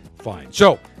just fine.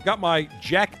 So Got my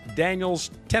Jack Daniel's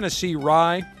Tennessee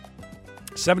Rye,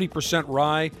 70%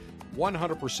 rye,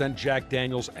 100% Jack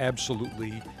Daniel's,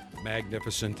 absolutely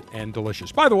magnificent and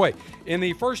delicious. By the way, in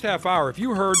the first half hour, if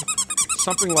you heard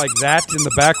something like that in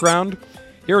the background,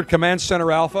 here at Command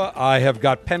Center Alpha, I have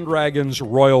got Pendragon's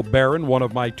Royal Baron, one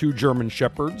of my 2 German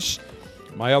Shepherds.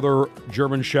 My other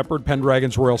German Shepherd,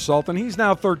 Pendragon's Royal Sultan, he's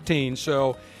now 13,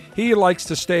 so he likes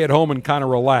to stay at home and kind of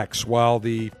relax while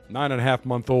the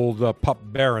 9.5-month-old pup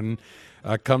Baron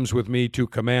comes with me to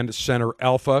Command Center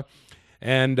Alpha.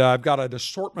 And I've got an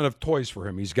assortment of toys for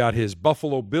him. He's got his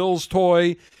Buffalo Bills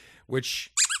toy,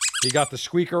 which he got the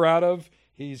squeaker out of.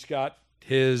 He's got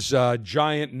his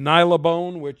giant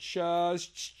Nylabone, which is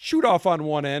chewed off on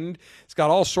one end. It's got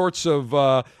all sorts of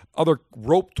other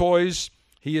rope toys.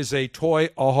 He is a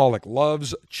toy-aholic,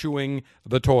 loves chewing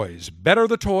the toys. Better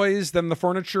the toys than the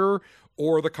furniture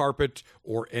or the carpet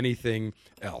or anything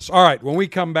else. All right, when we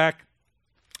come back,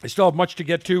 I still have much to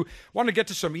get to. I want to get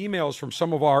to some emails from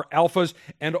some of our alphas,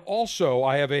 and also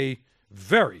I have a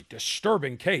very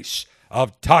disturbing case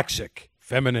of toxic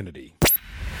femininity.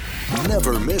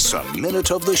 Never miss a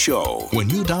minute of the show when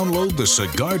you download the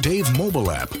Cigar Dave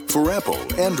mobile app for Apple,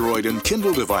 Android, and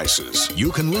Kindle devices. You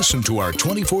can listen to our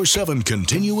 24/7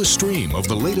 continuous stream of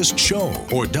the latest show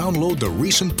or download the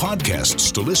recent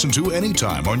podcasts to listen to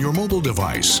anytime on your mobile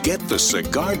device. Get the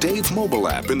Cigar Dave mobile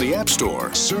app in the App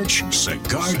Store. Search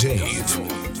Cigar Dave.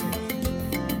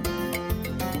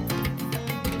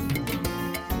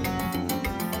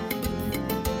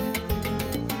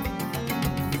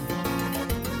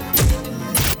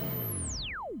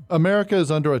 America is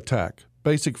under attack.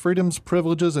 Basic freedoms,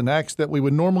 privileges, and acts that we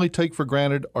would normally take for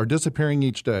granted are disappearing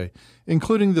each day,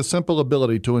 including the simple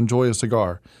ability to enjoy a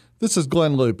cigar. This is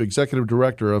Glenn Loop, Executive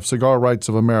Director of Cigar Rights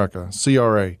of America,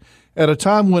 CRA. At a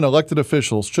time when elected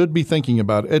officials should be thinking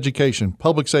about education,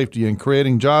 public safety, and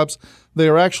creating jobs, they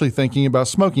are actually thinking about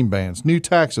smoking bans, new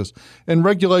taxes, and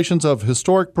regulations of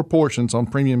historic proportions on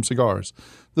premium cigars.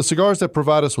 The cigars that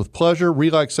provide us with pleasure,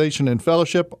 relaxation, and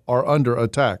fellowship are under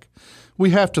attack.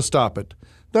 We have to stop it.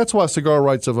 That's why Cigar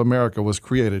Rights of America was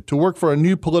created, to work for a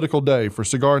new political day for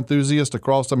cigar enthusiasts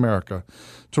across America,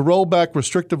 to roll back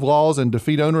restrictive laws and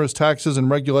defeat onerous taxes and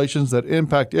regulations that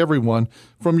impact everyone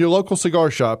from your local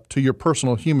cigar shop to your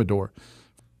personal humidor.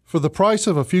 For the price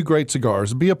of a few great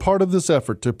cigars, be a part of this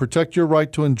effort to protect your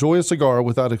right to enjoy a cigar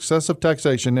without excessive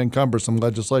taxation and cumbersome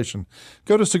legislation.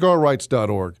 Go to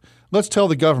cigarrights.org. Let's tell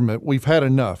the government we've had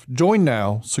enough. Join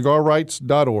now,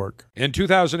 cigarrights.org. In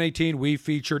 2018, we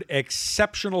featured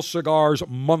exceptional cigars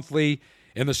monthly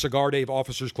in the Cigar Dave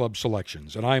Officers Club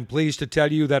selections. And I'm pleased to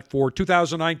tell you that for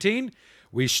 2019,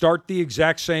 we start the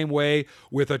exact same way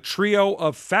with a trio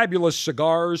of fabulous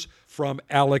cigars from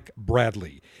Alec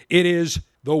Bradley. It is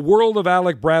the world of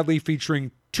Alec Bradley,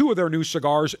 featuring 2 of their new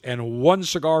cigars and 1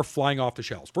 cigar flying off the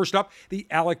shelves. First up, the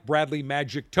Alec Bradley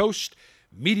Magic Toast,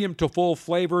 medium to full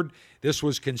flavored. This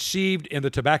was conceived in the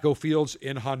tobacco fields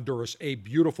in Honduras, a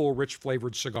beautiful, rich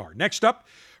flavored cigar. Next up,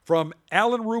 from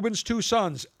Alan Rubin's 2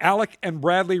 sons, Alec and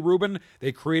Bradley Rubin,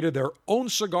 they created their own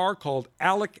cigar called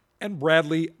Alec and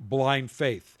Bradley Blind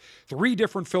Faith. 3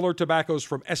 different filler tobaccos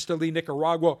from Esteli,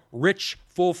 Nicaragua, rich,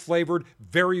 full-flavored,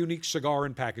 very unique cigar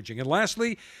and packaging. And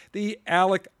lastly, the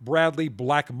Alec Bradley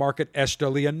Black Market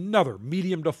Esteli, another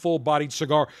medium to full-bodied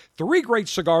cigar. 3 great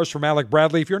cigars from Alec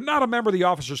Bradley. If you're not a member of the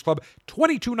Officers Club,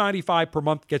 $22.95 per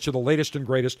month gets you the latest and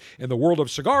greatest in the world of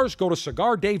cigars. Go to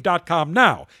CigarDave.com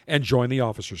now and join the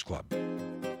Officers Club.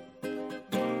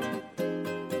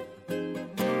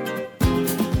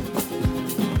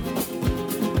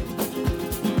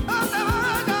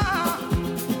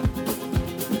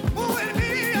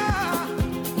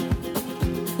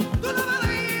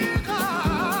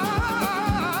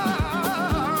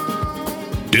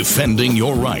 Defending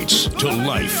your rights to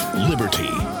life, liberty,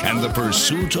 and the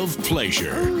pursuit of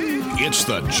pleasure. It's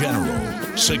the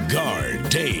General, Cigar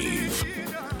Dave.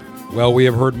 Well, we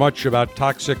have heard much about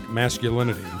toxic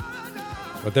masculinity,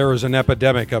 but there is an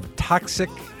epidemic of toxic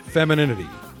femininity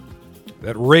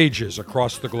that rages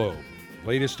across the globe.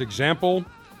 Latest example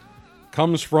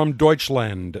comes from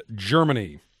Deutschland,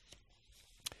 Germany.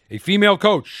 A female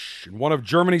coach in one of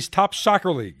Germany's top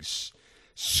soccer leagues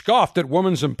scoffed at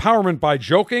women's empowerment by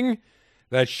joking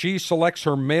that she selects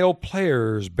her male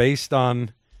players based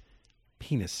on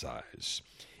penis size.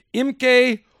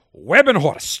 Imke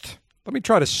Webenhorst. Let me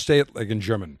try to say it like in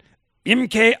German.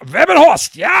 Imke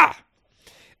Webenhorst, yeah!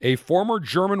 A former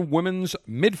German women's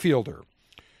midfielder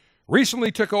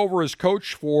recently took over as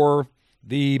coach for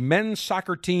the men's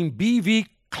soccer team BV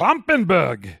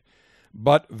Klampenberg.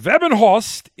 But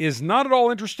Webenhorst is not at all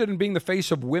interested in being the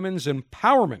face of women's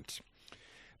empowerment.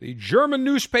 The German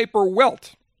newspaper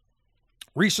Welt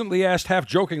recently asked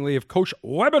half-jokingly if Coach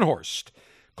Lebenhorst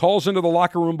calls into the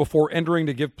locker room before entering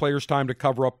to give players time to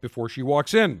cover up before she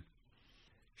walks in.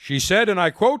 She said, and I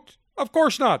quote, "Of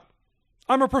course not.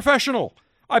 I'm a professional.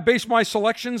 I base my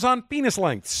selections on penis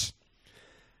lengths."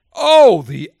 Oh,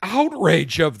 the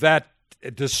outrage of that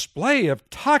display of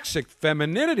toxic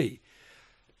femininity.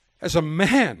 As a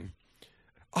man,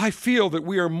 I feel that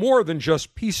we are more than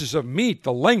just pieces of meat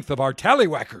the length of our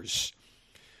tallywhackers.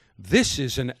 This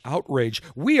is an outrage.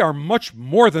 We are much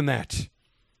more than that.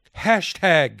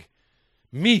 Hashtag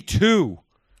me too.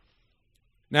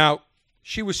 Now,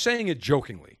 she was saying it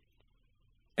jokingly.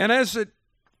 And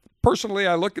personally,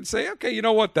 I look and say, okay, you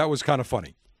know what? That was kind of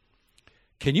funny.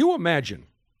 Can you imagine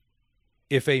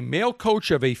if a male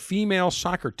coach of a female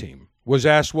soccer team was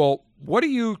asked, well, how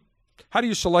do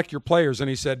you select your players? And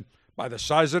he said, by the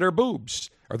size of their boobs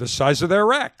or the size of their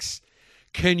racks.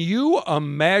 Can you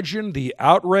imagine the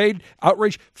outrage?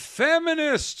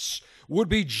 Feminists would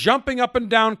be jumping up and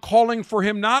down calling for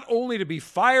him not only to be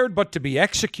fired, but to be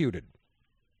executed.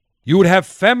 You would have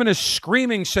feminists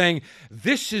screaming, saying,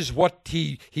 this is what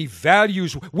he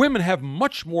values. Women have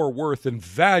much more worth and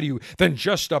value than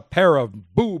just a pair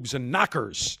of boobs and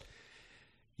knockers.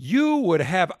 You would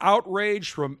have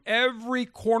outrage from every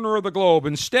corner of the globe.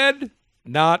 Instead,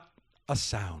 not a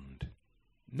sound,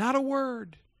 not a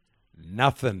word,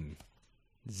 nothing,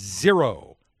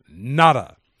 zero,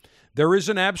 nada. There is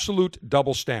an absolute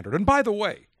double standard. And by the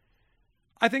way,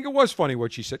 I think it was funny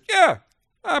what she said. Yeah.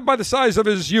 By the size of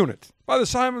his unit, by the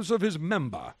size of his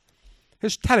member,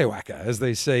 his tallywhacker, as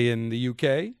they say in the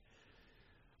UK.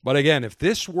 But again, if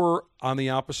this were on the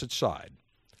opposite side,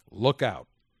 look out.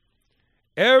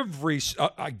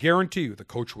 I guarantee you the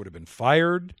coach would have been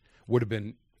fired, would have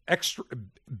been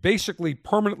basically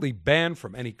permanently banned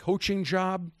from any coaching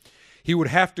job. He would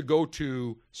have to go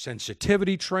to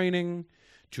sensitivity training,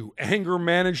 to anger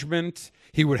management.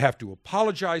 He would have to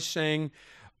apologize saying,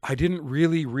 I didn't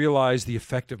really realize the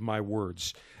effect of my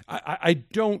words. I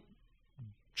don't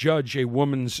judge a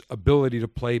woman's ability to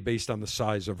play based on the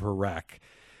size of her rack.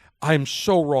 I'm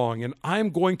so wrong, and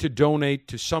I'm going to donate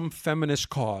to some feminist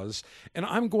cause,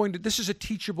 and this is a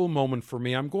teachable moment for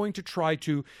me. I'm going to try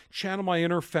to channel my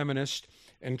inner feminist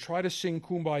and try to sing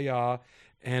Kumbaya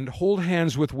and hold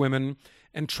hands with women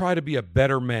and try to be a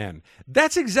better man.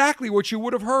 That's exactly what you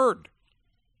would have heard.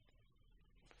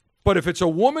 But if it's a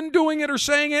woman doing it or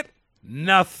saying it,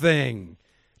 nothing.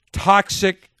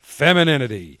 Toxic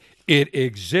femininity. It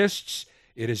exists.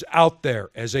 It is out there.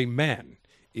 As a man,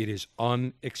 it is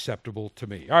unacceptable to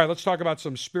me. All right, let's talk about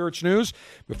some spirits news.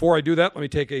 Before I do that, let me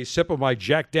take a sip of my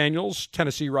Jack Daniel's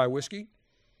Tennessee Rye Whiskey.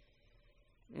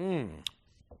 Oh,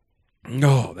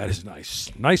 that is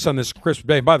nice. Nice on this crisp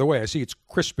day. By the way, I see it's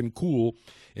crisp and cool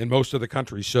in most of the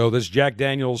country. So this Jack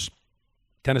Daniel's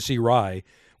Tennessee Rye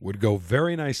would go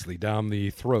very nicely down the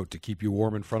throat to keep you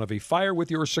warm in front of a fire with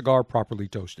your cigar properly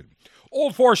toasted.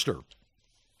 Old Forester,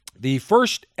 the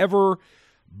first ever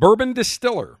bourbon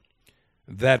distiller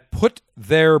that put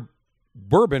their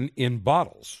bourbon in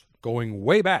bottles, going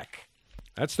way back.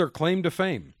 That's their claim to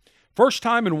fame. First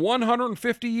time in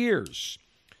 150 years.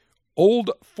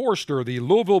 Old Forester, the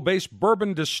Louisville-based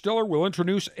bourbon distiller, will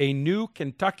introduce a new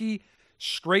Kentucky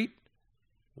straight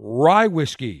rye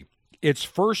whiskey. Its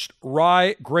first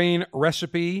rye grain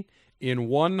recipe in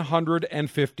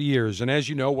 150 years. And as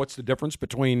you know, what's the difference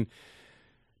between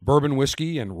bourbon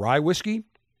whiskey and rye whiskey?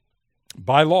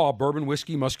 By law, bourbon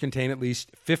whiskey must contain at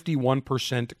least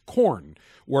 51% corn,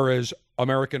 whereas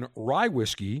American rye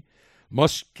whiskey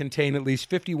must contain at least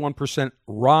 51%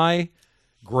 rye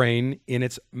grain in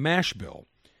its mash bill.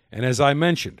 And as I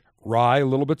mentioned, rye a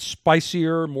little bit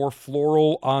spicier, more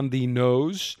floral on the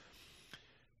nose.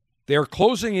 They're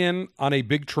closing in on a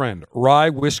big trend. Rye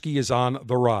whiskey is on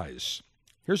the rise.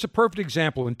 Here's a perfect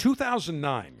example. In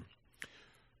 2009,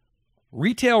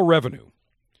 wholesale revenue,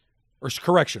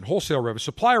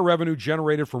 supplier revenue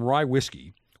generated from rye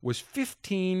whiskey was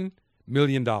 $15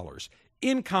 million.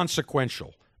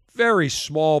 Inconsequential, very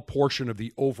small portion of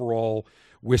the overall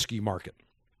whiskey market.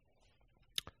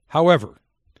 However,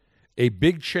 a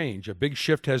big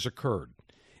shift has occurred.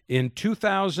 In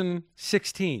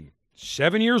 2016,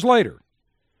 7 years later,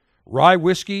 rye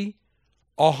whiskey,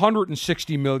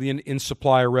 $160 million in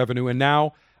supplier revenue, and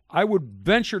now I would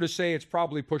venture to say it's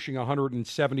probably pushing $170,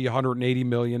 $180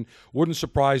 million. Wouldn't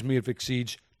surprise me if it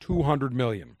exceeds $200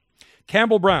 million.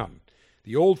 Campbell Brown,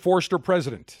 the Old Forester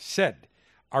president, said,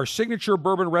 "Our signature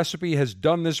bourbon recipe has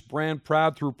done this brand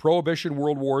proud through Prohibition,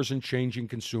 world wars, and changing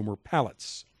consumer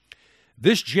palates.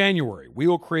 This January, we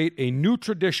will create a new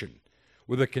tradition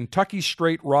with a Kentucky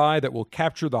straight rye that will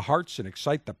capture the hearts and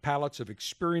excite the palates of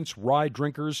experienced rye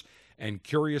drinkers and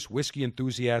curious whiskey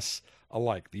enthusiasts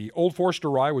alike. The Old Forester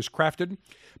rye was crafted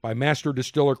by master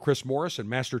distiller Chris Morris and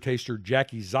master taster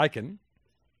Jackie Zykin.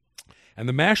 And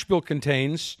the mash bill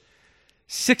contains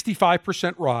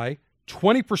 65% rye,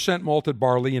 20% malted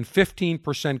barley, and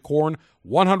 15% corn,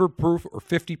 100 proof or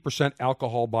 50%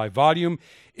 alcohol by volume.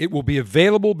 It will be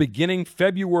available beginning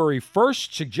February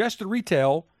 1st. Suggested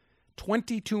retail,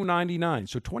 $22.99,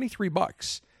 so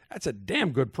 $23. That's a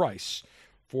damn good price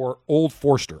for Old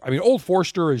Forester. I mean, Old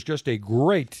Forester is just a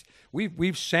great...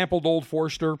 We've sampled Old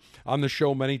Forester on the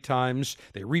show many times.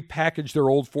 They repackaged their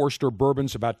Old Forester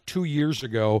bourbons about 2 years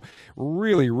ago.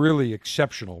 Really, really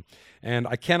exceptional. And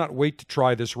I cannot wait to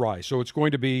try this rye. So it's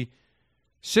going to be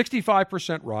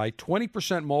 65% rye,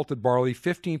 20% malted barley,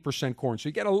 15% corn. So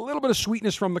you get a little bit of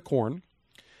sweetness from the corn,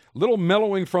 a little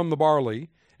mellowing from the barley,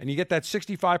 and you get that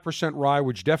 65% rye,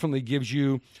 which definitely gives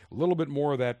you a little bit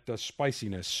more of that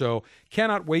spiciness. So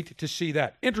cannot wait to see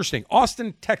that. Interesting.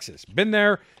 Austin, Texas. Been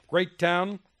there. Great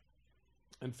town.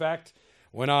 In fact,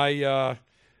 when I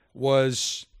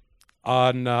was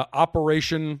on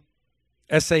Operation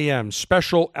SAM,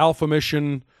 Special Alpha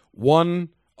Mission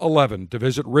 111, to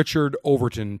visit Richard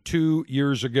Overton 2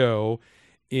 years ago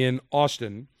in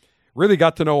Austin, really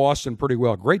got to know Austin pretty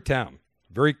well. Great town.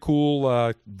 Very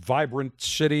cool, vibrant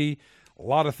city, a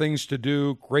lot of things to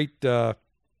do, great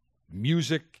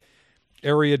music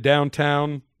area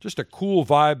downtown, just a cool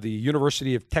vibe. The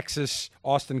University of Texas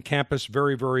Austin campus,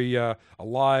 very, very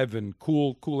alive and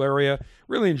cool area.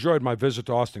 Really enjoyed my visit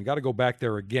to Austin. Got to go back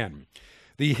there again.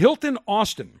 The Hilton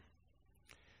Austin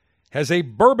has a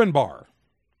bourbon bar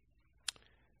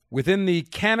within the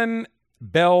Cannon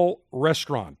Bell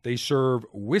restaurant. They serve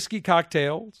whiskey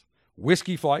cocktails,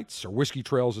 whiskey flights, or whiskey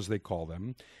trails as they call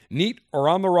them, neat or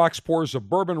on-the-rocks pours of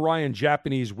bourbon, rye, and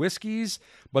Japanese whiskeys,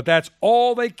 but that's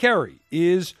all they carry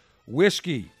is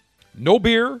whiskey. No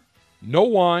beer, no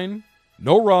wine,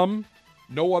 no rum,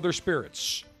 no other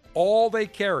spirits. All they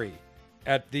carry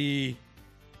at the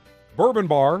bourbon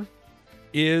bar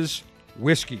is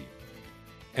whiskey.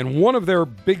 And one of their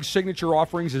big signature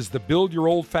offerings is the Build Your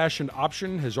Old-Fashioned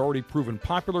option, has already proven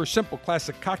popular. Simple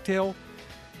classic cocktail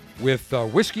with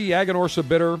whiskey, Aganorsa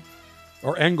bitter,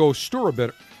 or Angostura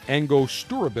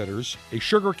bitters, a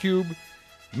sugar cube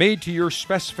made to your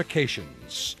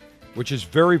specifications, which is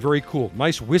very, very cool.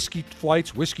 Nice whiskey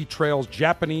flights, whiskey trails,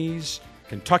 Japanese,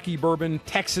 Kentucky bourbon,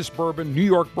 Texas bourbon, New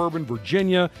York bourbon,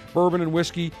 Virginia bourbon and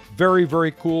whiskey. Very,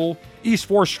 very cool. East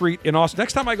 4th Street in Austin.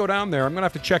 Next time I go down there, I'm going to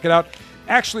have to check it out.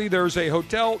 Actually, there's a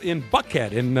hotel in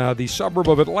Buckhead in the suburb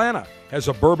of Atlanta. Has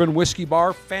a bourbon whiskey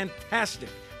bar. Fantastic.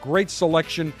 Great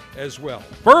selection as well.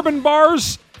 Bourbon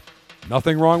bars,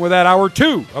 nothing wrong with that. Hour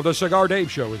 2 of the Cigar Dave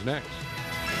Show is next.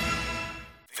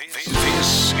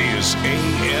 This is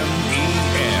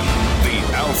AMEN, the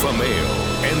Alpha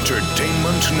Male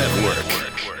Entertainment Network.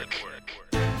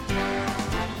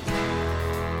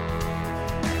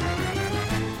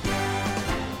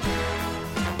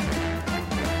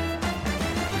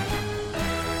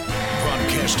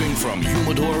 Broadcasting from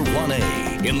Humidor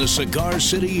 1A in the cigar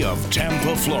city of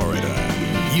Tampa, Florida,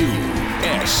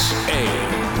 USA.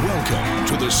 Welcome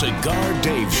to the Cigar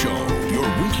Dave Show, your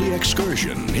weekly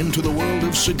excursion into the world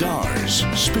of cigars,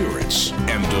 spirits,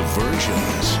 and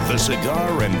diversions. The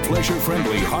cigar and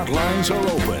pleasure-friendly hotlines are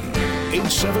open.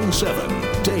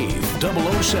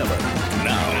 877-DAVE-007.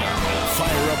 Now,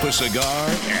 fire up a cigar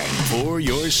and pour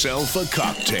yourself a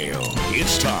cocktail.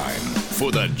 It's time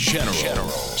for the General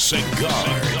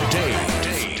Cigar Dave.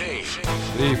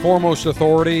 The foremost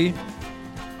authority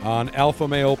on alpha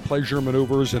male pleasure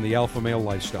maneuvers and the alpha male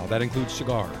lifestyle. That includes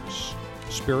cigars,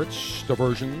 spirits,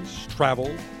 diversions, travel,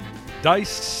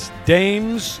 dice,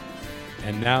 dames,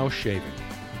 and now shaving.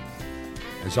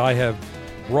 As I have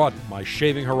broadened my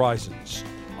shaving horizons,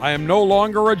 I am no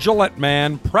longer a Gillette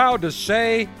man. Proud to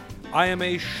say I am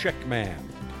a Schick man.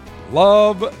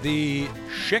 Love the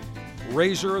Schick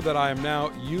razor that I am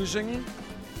now using.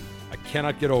 I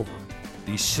cannot get over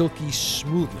the silky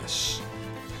smoothness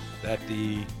that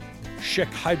the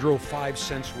Schick Hydro 5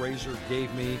 Cents razor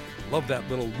gave me. Love that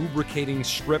little lubricating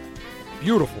strip.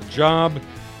 Beautiful job.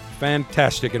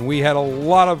 Fantastic. And we had a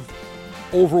lot of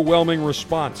overwhelming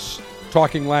response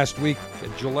talking last week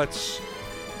at Gillette's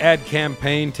ad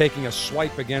campaign, taking a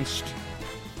swipe against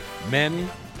men,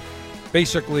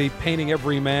 basically painting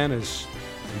every man as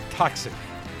a toxic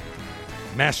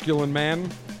masculine man.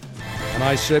 And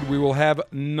I said we will have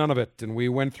none of it. And we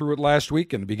went through it last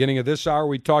week. In the beginning of this hour,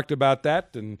 we talked about that,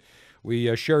 and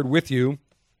we shared with you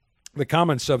the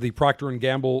comments of the Procter &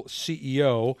 Gamble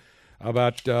CEO,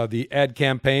 about the ad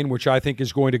campaign, which I think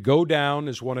is going to go down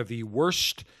as one of the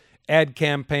worst ad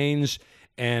campaigns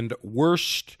and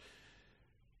worst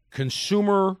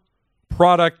consumer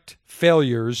product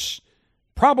failures,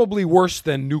 probably worse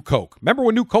than New Coke. Remember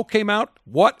when New Coke came out?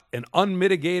 What an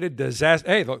unmitigated disaster.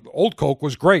 Hey, the old Coke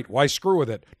was great. Why screw with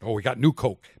it? No, we got New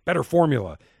Coke. Better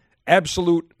formula.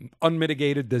 Absolute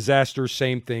unmitigated disaster.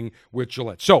 Same thing with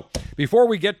Gillette. So before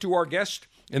we get to our guest,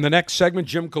 in the next segment,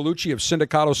 Jim Colucci of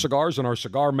Sindicato Cigars in our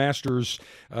Cigar Masters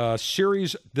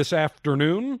series this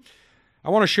afternoon, I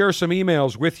want to share some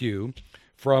emails with you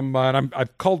from, and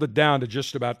I've culled it down to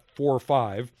just about 4 or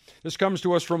 5. This comes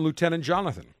to us from Lieutenant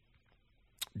Jonathan.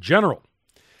 General,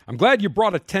 I'm glad you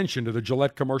brought attention to the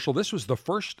Gillette commercial. This was the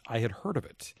first I had heard of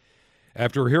it.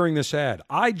 After hearing this ad,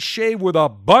 I'd shave with a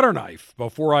butter knife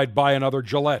before I'd buy another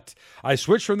Gillette. I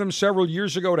switched from them several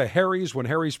years ago to Harry's when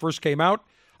Harry's first came out.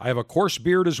 I have a coarse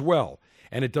beard as well,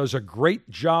 and it does a great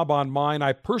job on mine.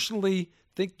 I personally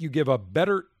think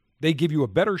they give you a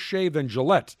better shave than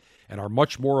Gillette and are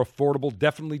much more affordable.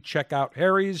 Definitely check out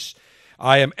Harry's.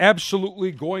 I am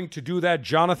absolutely going to do that,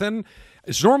 Jonathan.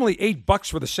 It's normally $8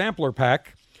 for the sampler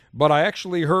pack, but I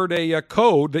actually heard a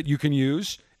code that you can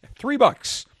use,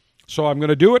 $3. So I'm going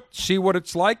to do it, see what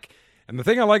it's like. And the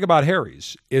thing I like about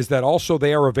Harry's is that also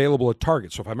they are available at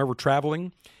Target. So if I'm ever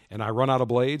traveling and I run out of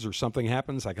blades or something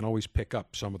happens, I can always pick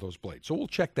up some of those blades. So we'll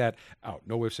check that out.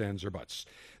 No ifs, ands, or buts.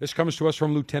 This comes to us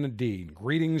from Lieutenant Dean.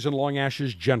 Greetings in Long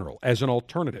Ashes General. As an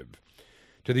alternative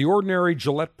to the ordinary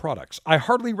Gillette products, I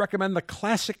heartily recommend the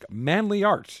classic manly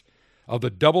art of the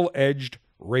double-edged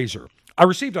razor. I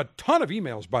received a ton of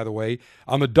emails, by the way,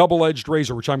 on the double-edged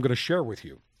razor, which I'm going to share with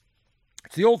you.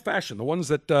 It's the old-fashioned, the ones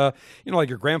that, like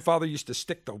your grandfather used to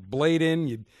stick the blade in.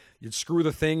 You'd screw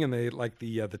the thing, and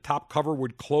the top cover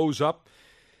would close up.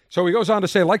 So he goes on to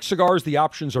say, like cigars, the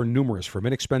options are numerous, from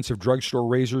inexpensive drugstore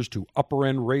razors to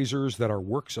upper-end razors that are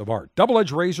works of art.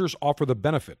 Double-edged razors offer the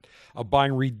benefit of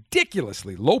buying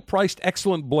ridiculously low-priced,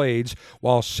 excellent blades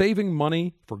while saving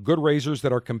money for good razors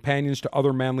that are companions to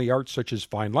other manly arts such as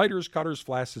fine lighters, cutters,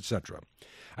 flasks, etc.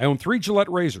 I own 3 Gillette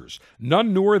razors,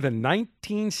 none newer than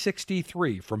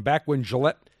 1963, from back when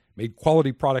Gillette made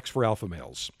quality products for alpha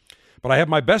males. But I have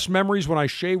my best memories when I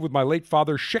shaved with my late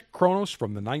father, Schick Kronos,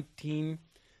 from the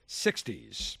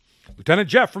 1960s. Lieutenant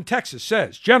Jeff from Texas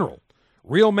says, General,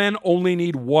 real men only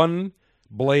need one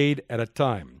blade at a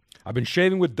time. I've been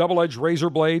shaving with double-edged razor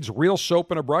blades, real soap,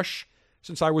 and a brush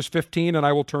since I was 15, and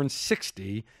I will turn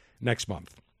 60 next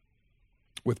month.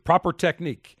 With proper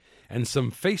technique and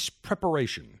some face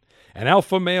preparation, an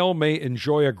alpha male may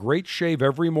enjoy a great shave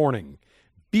every morning.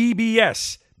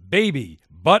 BBS, baby,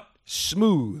 butt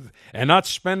smooth, and not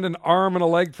spend an arm and a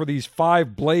leg for these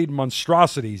 5-blade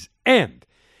monstrosities. And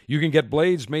you can get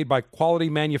blades made by quality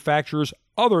manufacturers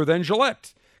other than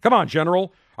Gillette. Come on,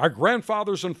 General. Our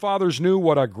grandfathers and fathers knew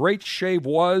what a great shave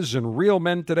was, and real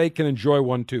men today can enjoy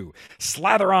one too.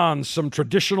 Slather on some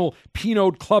traditional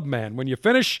Pinot Clubman when you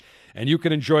finish, and you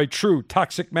can enjoy true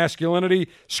toxic masculinity.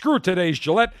 Screw today's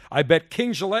Gillette. I bet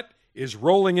King Gillette is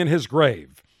rolling in his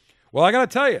grave. Well, I got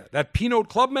to tell you, that Pinot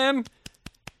Clubman,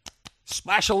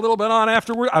 splash a little bit on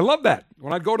afterward. I love that.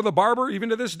 When I go to the barber, even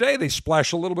to this day, they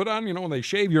splash a little bit on, when they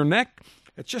shave your neck.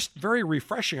 It's just very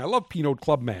refreshing. I love Pinot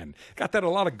Clubman. Got that at a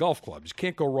lot of golf clubs.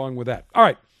 Can't go wrong with that. All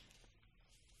right.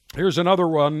 Here's another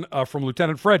one from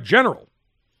Lieutenant Fred. General,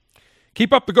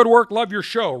 keep up the good work. Love your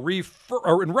show.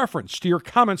 In reference to your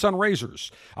comments on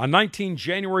razors, on 19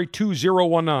 January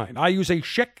 2019, I use a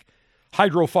Schick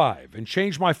Hydro 5 and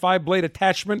change my 5-blade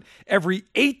attachment every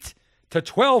 8 to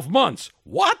 12 months.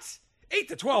 What? 8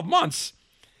 to 12 months?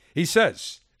 He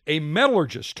says, a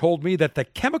metallurgist told me that the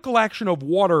chemical action of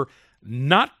water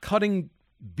not cutting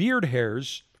beard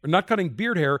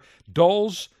hair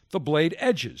dulls the blade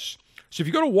edges. So if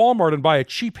you go to Walmart and buy a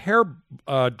cheap hair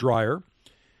dryer,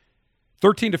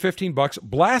 $13 to $15,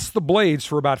 blast the blades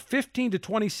for about 15 to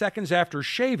 20 seconds after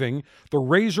shaving, the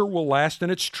razor will last,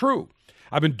 and it's true.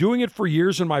 I've been doing it for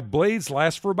years, and my blades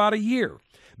last for about a year.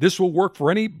 This will work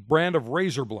for any brand of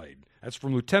razor blade. That's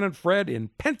from Lieutenant Fred in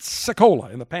Pensacola,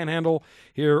 in the panhandle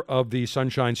here of the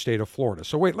Sunshine State of Florida.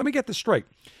 So wait, let me get this straight.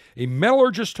 A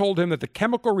metallurgist told him that the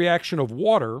chemical reaction of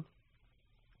water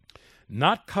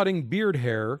not cutting beard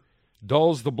hair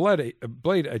dulls the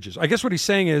blade edges. I guess what he's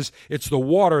saying is it's the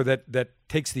water that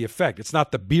takes the effect. It's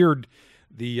not the beard,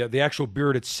 the actual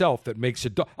beard itself that makes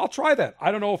it dull. I'll try that.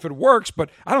 I don't know if it works, but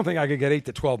I don't think I could get 8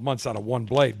 to 12 months out of one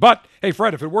blade. But, hey,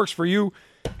 Fred, if it works for you,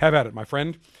 have at it, my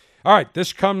friend. All right,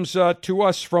 this comes to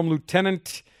us from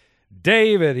Lieutenant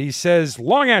David. He says,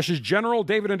 Long Ashes General,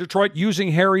 David in Detroit,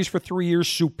 using Harry's for 3 years,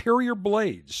 superior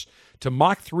blades to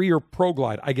Mach 3 or Pro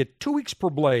Glide. I get 2 weeks per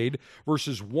blade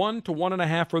versus 1 to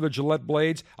 1.5 for the Gillette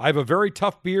blades. I have a very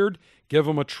tough beard. Give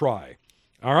them a try.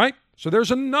 All right? So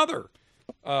there's another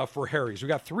for Harry's. We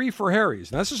got 3 for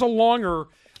Harry's. Now, this is a longer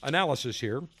analysis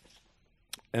here,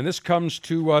 and this comes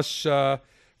to us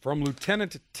from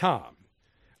Lieutenant Tom,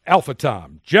 Alpha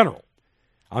Tom, General.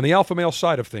 On the alpha male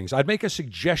side of things, I'd make a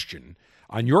suggestion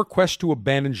on your quest to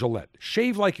abandon Gillette.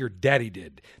 Shave like your daddy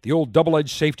did. The old double-edged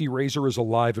safety razor is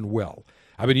alive and well.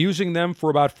 I've been using them for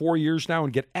about 4 years now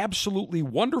and get absolutely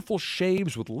wonderful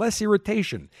shaves with less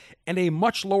irritation and a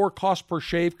much lower cost per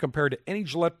shave compared to any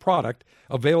Gillette product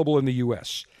available in the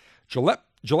U.S.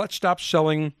 Gillette stopped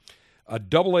selling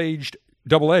double-edged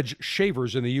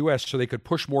shavers in the U.S. so they could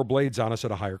push more blades on us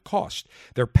at a higher cost.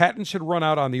 Their patents had run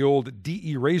out on the old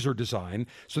DE razor design,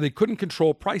 so they couldn't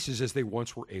control prices as they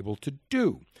once were able to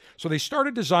do. So they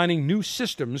started designing new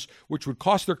systems which would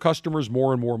cost their customers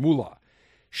more and more moolah.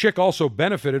 Schick also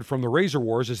benefited from the razor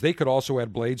wars as they could also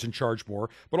add blades and charge more,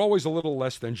 but always a little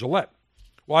less than Gillette.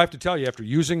 Well, I have to tell you, after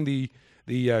using the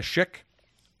Schick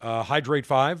Hydrate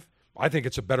 5, I think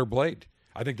it's a better blade.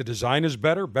 I think the design is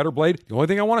better blade. The only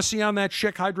thing I want to see on that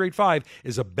Schick Hydrate 5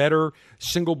 is a better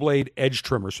single blade edge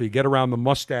trimmer, so you get around the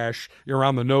mustache,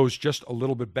 around the nose just a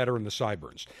little bit better in the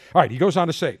sideburns. All right, he goes on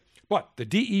to say, but the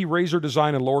DE razor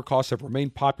design and lower costs have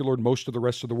remained popular in most of the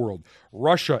rest of the world.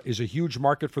 Russia is a huge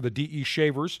market for the DE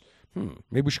shavers.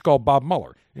 Maybe we should call Bob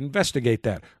Mueller. Investigate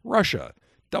that. Russia,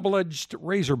 double-edged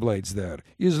razor blades there.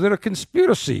 Is there a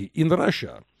conspiracy in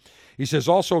Russia? He says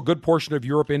also a good portion of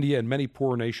Europe, India, and many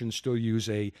poorer nations still use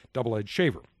a double-edged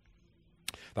shaver.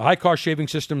 The high-cost shaving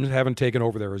systems haven't taken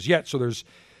over there as yet, so there's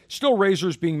still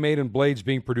razors being made and blades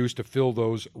being produced to fill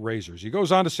those razors. He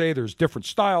goes on to say there's different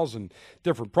styles and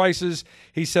different prices.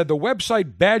 He said the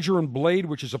website Badger and Blade,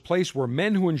 which is a place where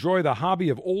men who enjoy the hobby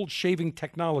of old shaving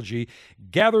technology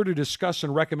gather to discuss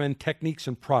and recommend techniques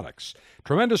and products.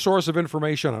 Tremendous source of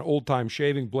information on old-time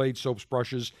shaving, blades, soaps,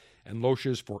 brushes, and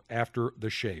lotions for after the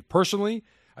shave. Personally,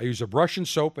 I use a brush and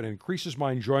soap, and it increases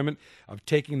my enjoyment of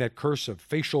taking that curse of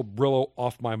facial Brillo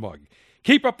off my mug.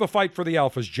 Keep up the fight for the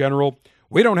alphas, General.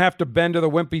 We don't have to bend to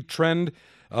the wimpy trend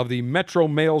of the metro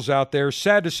males out there.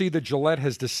 Sad to see that Gillette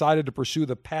has decided to pursue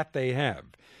the path they have,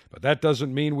 but that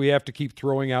doesn't mean we have to keep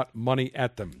throwing out money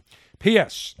at them.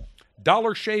 P.S.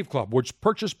 Dollar Shave Club, which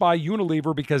purchased by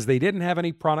Unilever because they didn't have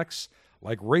any products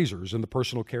like razors in the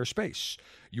personal care space.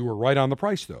 You were right on the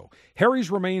price, though. Harry's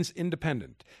remains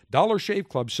independent. Dollar Shave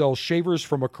Club sells shavers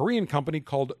from a Korean company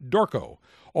called Dorco.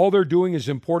 All they're doing is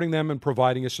importing them and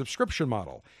providing a subscription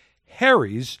model.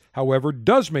 Harry's, however,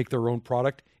 does make their own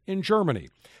product in Germany.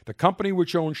 The company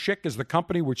which owns Schick is the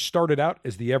company which started out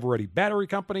as the Eveready Battery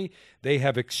Company. They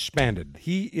have expanded.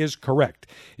 He is correct.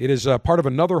 It is part of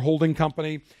another holding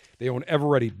company. They own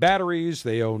Eveready Batteries.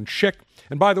 They own Schick.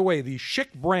 And by the way, the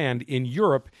Schick brand in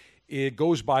Europe, it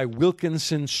goes by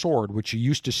Wilkinson Sword, which you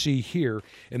used to see here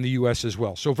in the U.S. as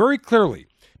well. So very clearly,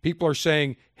 people are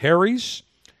saying Harry's,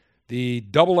 the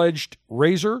double-edged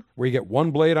razor, where you get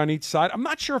one blade on each side. I'm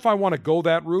not sure if I want to go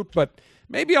that route, but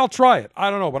maybe I'll try it.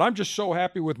 I don't know, but I'm just so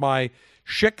happy with my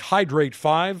Schick Hydrate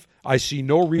 5. I see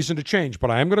no reason to change, but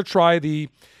I am going to try the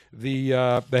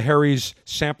Harry's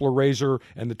sampler razor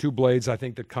and the 2 blades I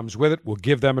think that comes with it. We'll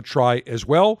give them a try as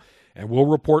well, and we'll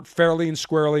report fairly and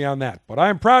squarely on that. But I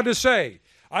am proud to say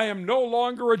I am no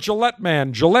longer a Gillette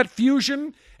man. Gillette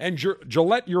Fusion and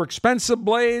Gillette, your expensive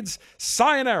blades,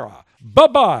 sayonara,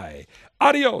 bye-bye,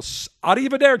 adios,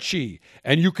 arrivederci.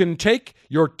 And you can take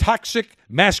your toxic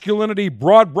masculinity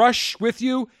broad brush with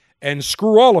you and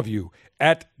screw all of you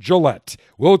at Gillette.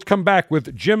 We'll come back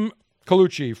with Jim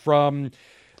Colucci from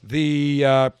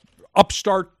the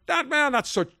upstart, not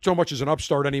so much as an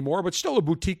upstart anymore, but still a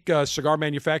boutique cigar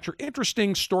manufacturer.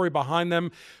 Interesting story behind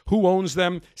them, who owns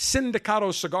them,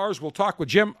 Sindicato Cigars. We'll talk with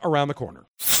Jim around the corner.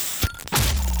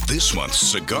 This month's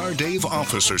Cigar Dave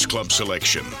Officers Club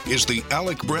selection is the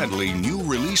Alec Bradley new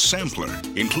release sampler,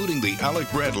 including the Alec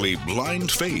Bradley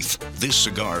Blind Faith. This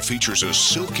cigar features a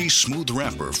silky smooth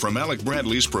wrapper from Alec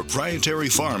Bradley's proprietary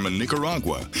farm in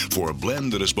Nicaragua for a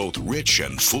blend that is both rich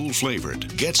and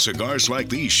full-flavored. Get cigars like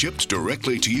these shipped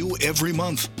directly to you every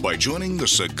month by joining the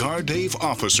Cigar Dave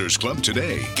Officers Club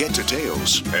today. Get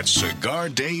details at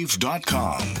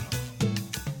CigarDave.com.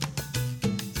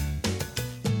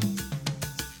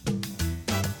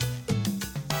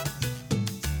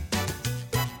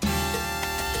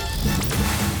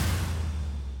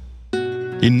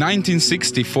 In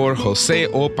 1964, Jose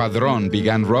O. Padron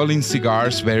began rolling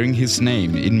cigars bearing his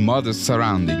name in modest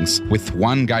surroundings with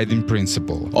one guiding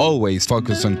principle: always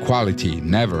focus on quality,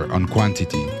 never on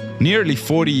quantity. Nearly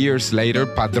 40 years later,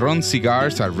 Padron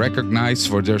cigars are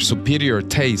recognized for their superior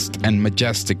taste and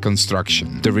majestic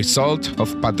construction, the result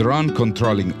of Padron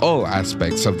controlling all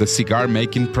aspects of the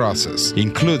cigar-making process,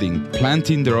 including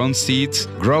planting their own seeds,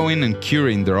 growing and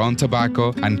curing their own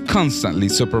tobacco, and constantly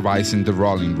supervising the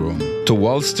rolling room. To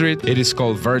Wall Street, it is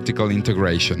called vertical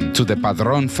integration. To the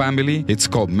Padron family, it's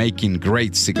called making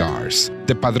great cigars.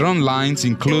 The Padron lines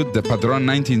include the Padron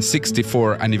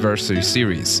 1964 Anniversary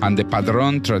Series and the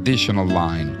Padron Traditional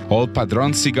line. All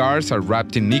Padron cigars are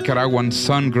wrapped in Nicaraguan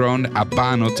sun-grown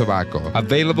Habano tobacco,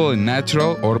 available in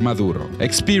natural or maduro.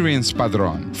 Experience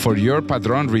Padron. For your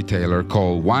Padron retailer,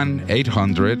 call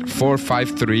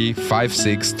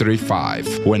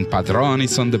 1-800-453-5635. When Padron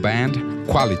is on the band,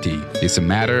 quality is a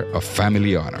matter of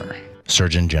family honor.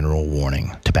 Surgeon General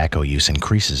warning. Tobacco use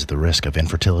increases the risk of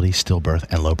infertility, stillbirth,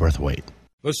 and low birth weight.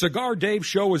 The Cigar Dave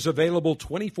Show is available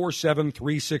 24/7,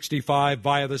 365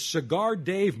 via the Cigar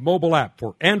Dave mobile app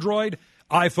for Android,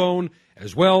 iPhone,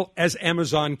 as well as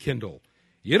Amazon Kindle.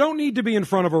 You don't need to be in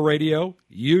front of a radio.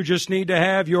 You just need to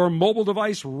have your mobile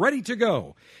device ready to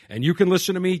go. And you can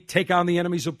listen to me take on the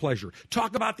enemies of pleasure,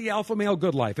 talk about the alpha male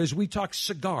good life as we talk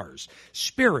cigars,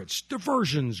 spirits,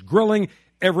 diversions, grilling,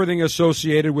 everything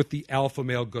associated with the alpha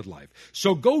male good life.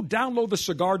 So go download the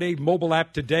Cigar Dave mobile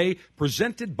app today,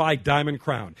 presented by Diamond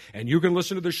Crown. And you can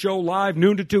listen to the show live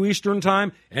noon to 2 Eastern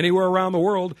time, anywhere around the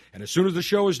world. And as soon as the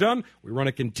show is done, we run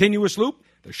a continuous loop.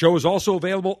 The show is also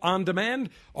available on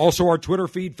demand, also our Twitter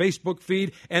feed, Facebook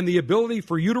feed, and the ability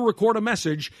for you to record a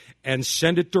message and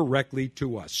send it directly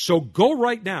to us. So go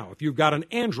right now. If you've got an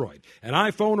Android, an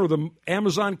iPhone, or the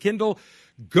Amazon Kindle,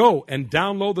 go and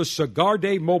download the Cigar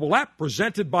Dave mobile app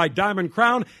presented by Diamond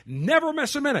Crown. Never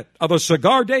miss a minute of a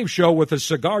Cigar Dave show with the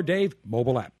Cigar Dave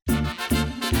mobile app.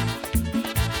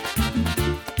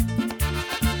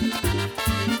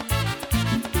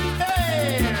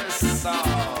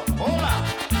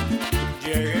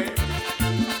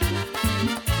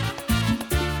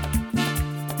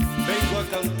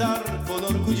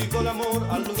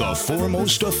 The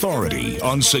foremost authority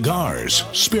on cigars,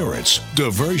 spirits,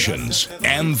 diversions,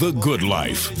 and the good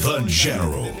life. The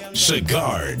General,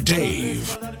 Cigar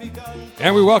Dave.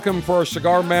 And we welcome for our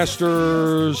Cigar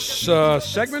Masters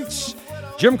segments,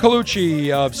 Jim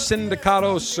Colucci of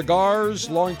Sindicato Cigars,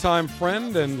 longtime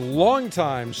friend and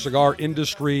longtime cigar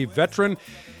industry veteran.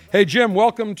 Hey, Jim,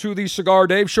 welcome to the Cigar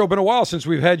Dave Show. Been a while since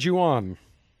we've had you on.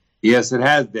 Yes, it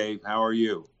has, Dave. How are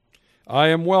you? I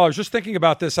am well. I was just thinking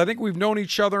about this. I think we've known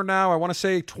each other now, I want to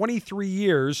say 23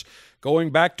 years,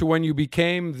 going back to when you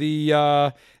became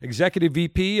the Executive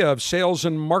VP of Sales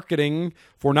and Marketing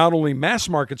for not only mass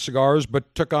market cigars,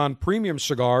 but took on premium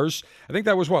cigars. I think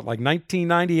that was what, like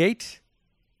 1998?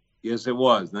 Yes, it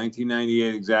was.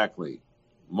 1998 exactly.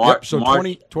 Yep, so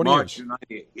March 20 years.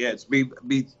 98.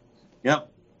 Yeah,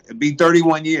 it'd be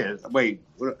 31 years. Wait,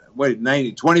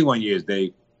 21 years,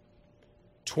 Dave.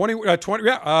 20, that's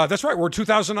right. We're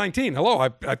 2019. Hello. I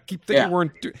keep thinking we're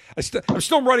in. I'm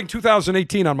still writing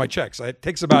 2018 on my checks. It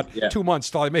takes about 2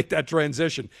 months till I make that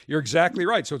transition. You're exactly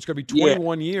right. So it's going to be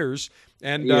 21 years.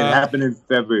 And it happened in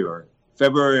February of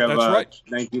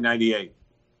 1998.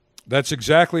 That's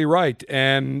exactly right.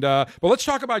 And but let's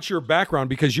talk about your background,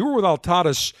 because you were with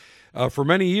Altadis for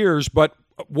many years. But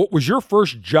what was your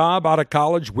first job out of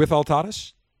college with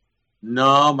Altadis?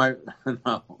 No, my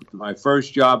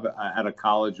first job out of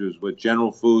college was with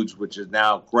General Foods, which is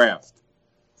now Kraft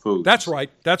Foods. That's right,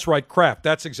 Kraft.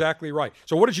 That's exactly right.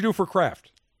 So what did you do for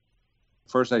Kraft?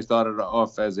 First, I started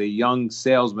off as a young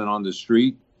salesman on the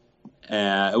street.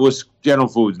 It was General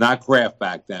Foods, not Kraft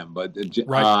back then, but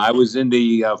I was in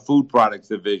the food products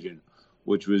division,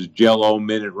 which was Jell-O,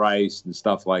 Minute Rice, and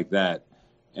stuff like that.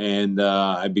 And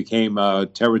I became a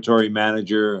territory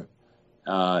manager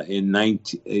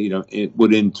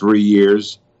within 3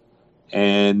 years.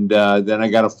 And then I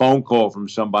got a phone call from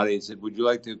somebody and said, would you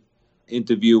like to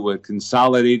interview a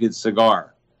Consolidated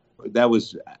Cigar? That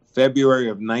was February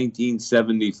of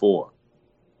 1974.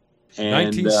 And,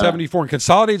 1974. And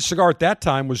Consolidated Cigar at that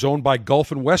time was owned by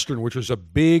Gulf and Western, which was a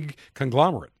big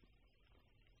conglomerate.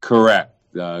 Correct.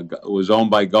 It was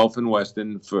owned by Gulf and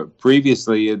Western.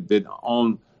 Previously, it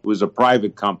was a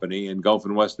private company, and Gulf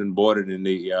and Western bought it in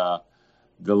the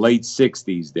late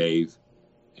 60s, Dave.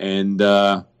 And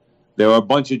there were a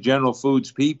bunch of General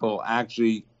Foods people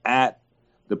actually at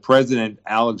the president.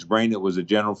 Alex Brainerd was a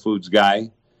General Foods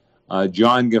guy.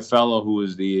 John Gaffello, who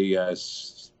was the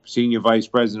senior vice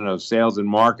president of sales and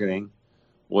marketing,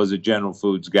 was a General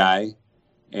Foods guy.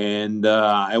 And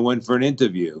I went for an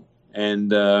interview.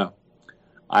 And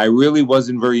I really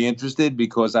wasn't very interested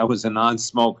because I was a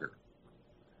non-smoker.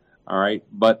 All right.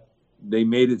 But they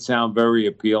made it sound very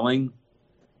appealing.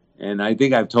 And I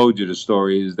think I've told you the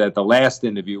story, is that the last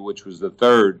interview, which was the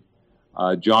third,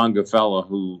 John Gafella,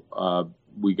 who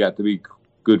we got to be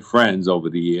good friends over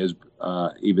the years,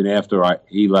 even after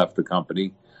he left the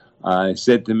company,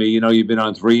 said to me, you've been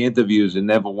on 3 interviews and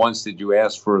never once did you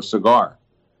ask for a cigar.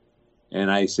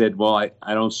 And I said, well,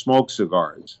 I don't smoke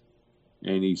cigars.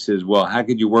 And he says, well, how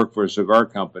could you work for a cigar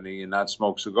company and not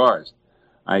smoke cigars?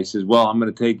 I says, well, I'm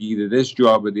going to take either this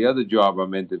job or the other job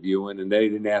I'm interviewing, and they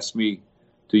didn't ask me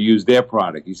to use their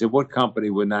product. He said, what company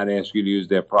would not ask you to use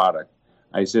their product?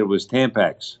 I said, it was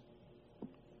Tampax.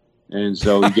 And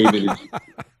so he gave me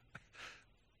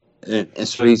and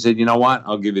so he said, you know what?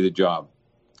 I'll give you the job.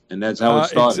 And that's how it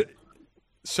started.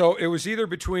 So it was either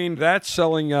between that,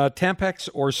 selling Tampax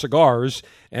or cigars,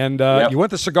 and you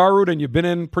went the cigar route, and you've been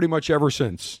in pretty much ever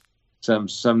since. Some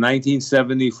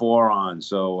 1974 on.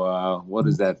 So what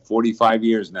is that, 45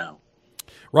 years now?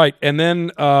 Right. And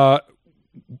then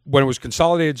when it was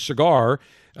Consolidated Cigar,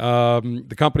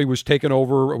 the company was taken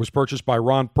over. It was purchased by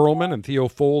Ron Perlman, and Theo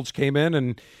Folds came in,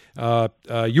 and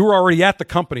you were already at the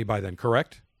company by then,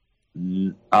 correct?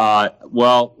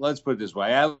 Well, let's put it this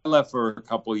way. I left for a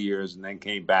couple of years and then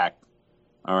came back.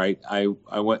 All right. I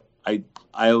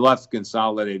left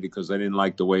Consolidated because I didn't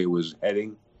like the way it was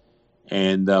heading.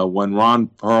 And when Ron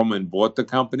Perlman bought the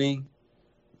company,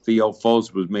 Theo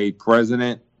Folds was made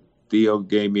president. Theo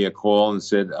gave me a call and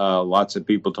said, lots of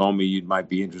people told me you might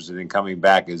be interested in coming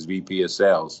back as VP of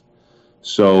sales.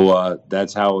 So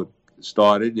that's how it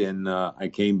started. And I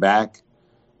came back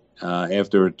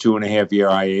after a 2.5-year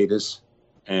hiatus.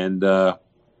 And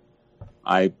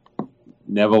I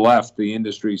never left the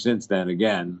industry since then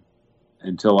again,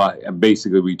 until I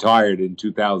basically retired in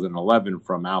 2011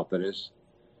 from Altadis.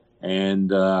 And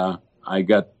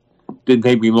didn't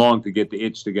take me long to get the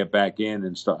itch to get back in,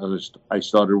 and I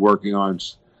started working on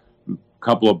a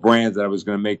couple of brands that I was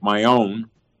going to make my own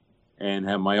and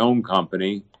have my own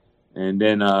company. And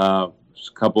then a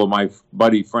couple of my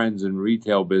buddy friends in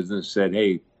retail business said,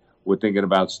 hey, we're thinking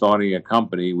about starting a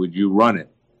company. Would you run it?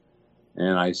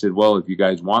 And I said, well, if you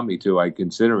guys want me to, I'd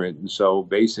consider it. And so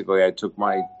basically I took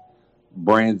my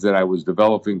brands that I was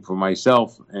developing for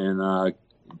myself and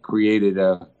created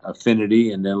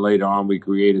Affinity, and then later on we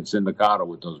created Sindicato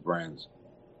with those brands.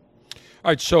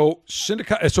 All right, so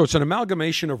so it's an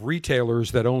amalgamation of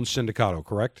retailers that own Sindicato,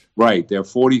 correct? Right. There are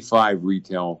 45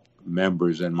 retail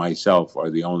members, and myself are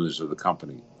the owners of the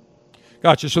company.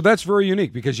 Gotcha. So that's very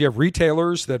unique because you have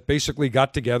retailers that basically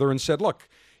got together and said, look,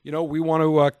 we want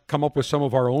to come up with some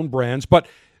of our own brands, but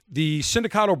the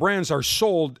Sindicato brands are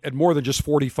sold at more than just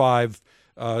 45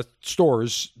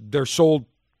 stores. They're sold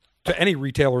to any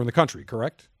retailer in the country,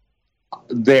 correct?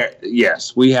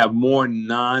 Yes, we have more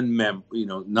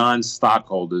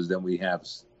non-stockholders than we have,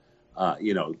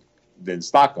 than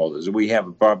stockholders. We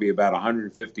have probably about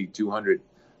 150, 200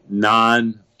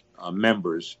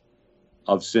 non-members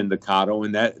of Sindicato,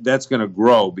 and that's going to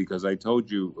grow because I told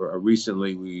you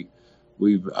recently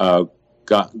we've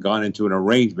gone into an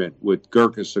arrangement with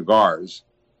Gurkha Cigars,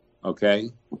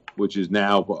 okay, which is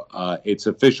now it's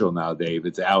official now, Dave.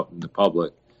 It's out in the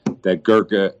public that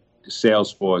Gurkha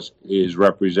sales force is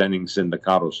representing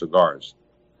Sindicato Cigars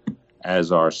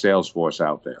as our sales force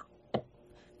out there.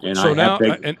 And so go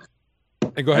ahead.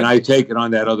 And I take it on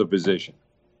that other position.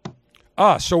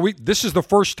 So this is the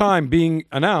first time being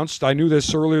announced. I knew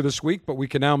this earlier this week, but we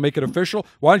can now make it official.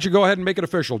 Why don't you go ahead and make it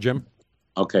official, Jim?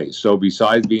 Okay, so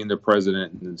besides being the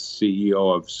president and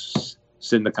CEO of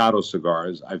Sindicato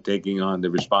Cigars, I'm taking on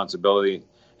the responsibility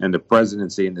and the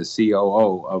presidency and the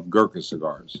COO of Gurkha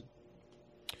Cigars.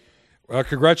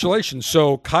 Congratulations.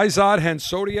 So Kaizad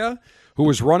Hansotia, who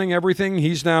was running everything,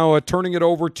 he's now turning it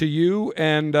over to you,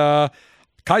 and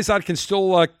Kaizad can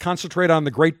still concentrate on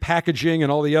the great packaging and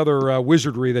all the other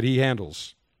wizardry that he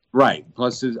handles. Right,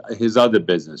 plus his other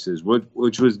businesses,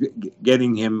 which was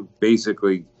getting him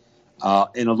basically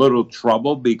in a little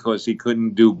trouble because he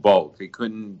couldn't do both. He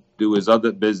couldn't do his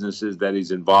other businesses that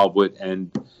he's involved with and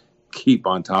keep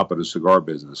on top of the cigar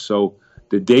business. So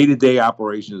the day-to-day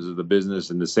operations of the business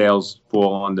and the sales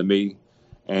fall under me,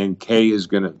 and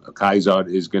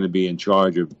Kaizad is going to be in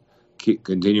charge of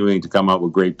continuing to come up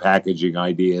with great packaging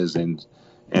ideas and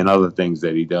other things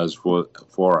that he does for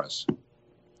us.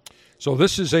 So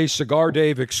this is a Cigar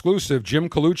Dave exclusive. Jim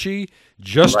Colucci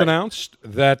just announced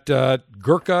that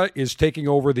Gurkha is taking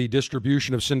over the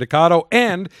distribution of Sindicato,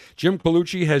 and Jim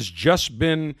Colucci has just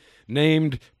been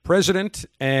named president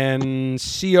and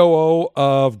COO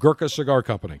of Gurkha Cigar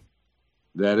Company.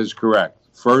 That is correct.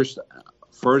 First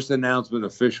announcement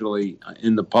officially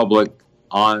in the public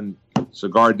on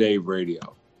Cigar Dave Radio.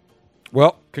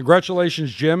 Well,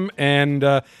 Congratulations, Jim. And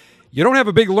you don't have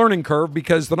a big learning curve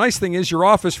because the nice thing is your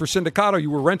office for Sindicato, you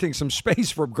were renting some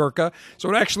space from Gurkha, so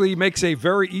it actually makes a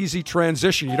very easy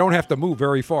transition. You don't have to move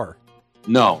very far.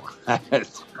 No.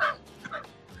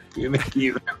 You make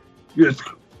me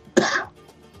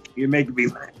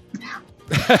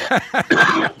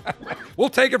We'll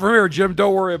take it from here, Jim.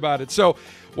 Don't worry about it. So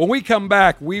when we come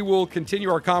back, we will continue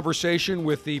our conversation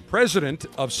with the president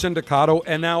of Sindicato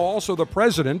and now also the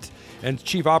president and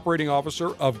chief operating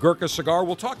officer of Gurkha Cigar.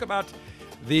 We'll talk about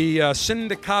the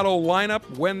Sindicato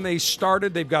lineup, when they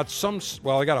started. They've got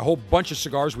they got a whole bunch of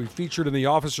cigars we featured in the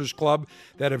Officers Club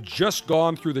that have just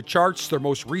gone through the charts. Their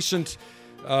most recent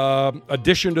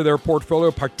addition to their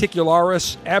portfolio,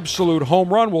 Particularis, absolute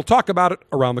home run. We'll talk about it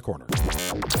around the corner.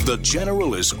 The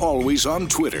General is always on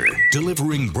Twitter,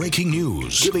 delivering breaking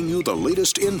news, giving you the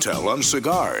latest intel on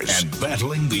cigars, and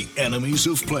battling the enemies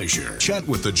of pleasure. Chat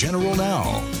with the General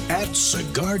now at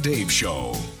Cigar Dave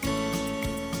Show.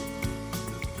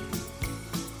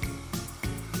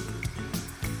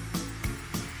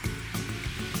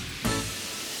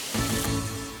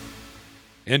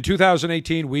 In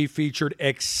 2018, we featured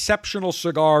exceptional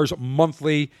cigars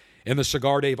monthly in the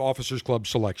Cigar Dave Officers Club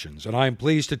selections. And I am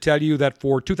pleased to tell you that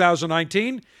for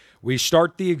 2019, we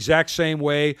start the exact same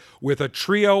way with a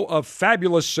trio of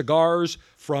fabulous cigars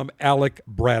from Alec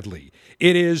Bradley.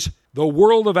 It is the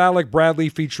world of Alec Bradley,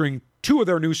 featuring two of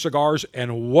their new cigars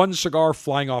and one cigar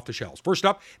flying off the shelves. First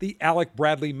up, the Alec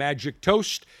Bradley Magic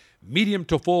Toast, medium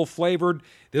to full flavored.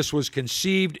 This was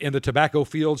conceived in the tobacco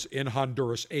fields in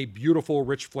Honduras, a beautiful,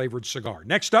 rich flavored cigar.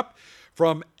 Next up,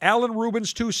 from Alan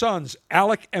Rubin's two sons,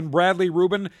 Alec and Bradley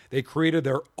Rubin, they created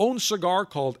their own cigar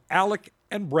called Alec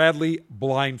and Bradley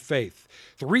Blind Faith.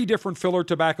 3 different filler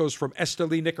tobaccos from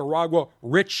Esteli, Nicaragua,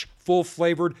 rich,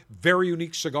 full-flavored, very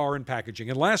unique cigar in packaging.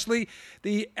 And lastly,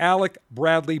 the Alec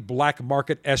Bradley Black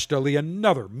Market Esteli,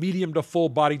 another medium to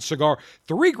full-bodied cigar.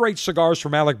 3 great cigars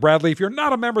from Alec Bradley. If you're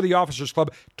not a member of the Officers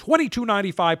Club,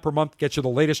 $22.95 per month gets you the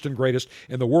latest and greatest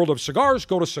in the world of cigars.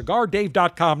 Go to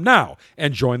CigarDave.com now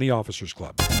and join the Officers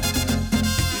Club.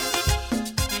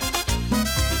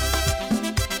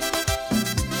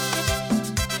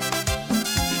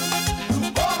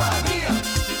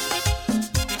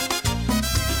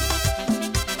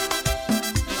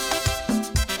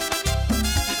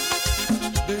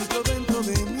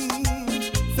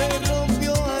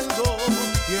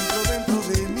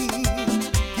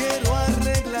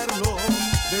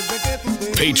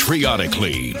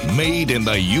 Patriotically made in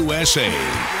the USA,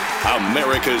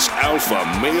 America's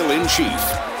alpha male-in-chief,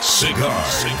 Cigar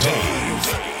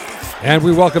Dave. And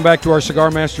we welcome back to our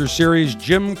Cigar Masters series,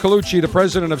 Jim Colucci, the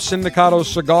president of Sindicato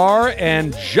Cigar,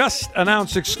 and just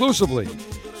announced exclusively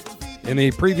in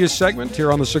the previous segment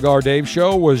here on the Cigar Dave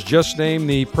Show, was just named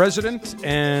the president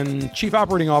and chief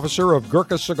operating officer of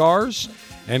Gurkha Cigars.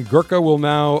 And Gurkha will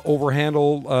now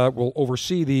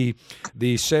oversee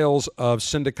the sales of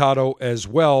Sindicato as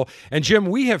well. And Jim,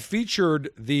 we have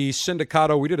featured the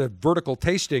Sindicato. We did a vertical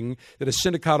tasting, did a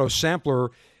Sindicato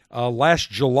sampler last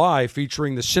July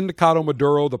featuring the Sindicato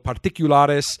Maduro, the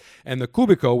Particulares, and the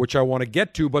Cubico, which I want to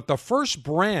get to. But the first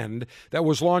brand that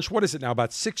was launched, what is it now,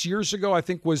 about 6 years ago, I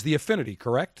think, was the Affinity,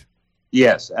 correct?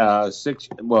 Yes, a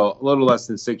little less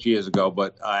than 6 years ago,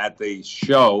 but at the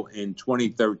show in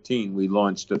 2013, we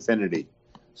launched Affinity.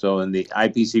 So in the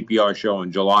IPCPR show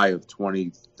in July of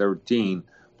 2013,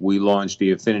 we launched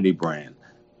the Affinity brand.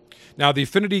 Now, the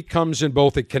Affinity comes in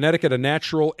both a Connecticut, a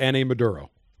natural, and a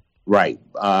Maduro. Right.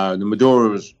 The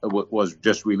Maduro was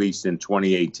just released in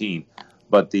 2018,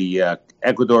 but the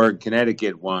Ecuador,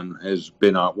 Connecticut one has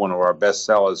been one of our best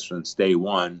sellers since day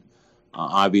one.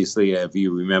 Obviously, if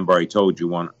you remember, I told you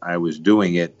when I was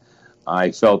doing it,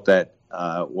 I felt that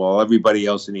while everybody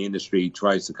else in the industry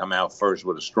tries to come out first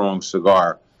with a strong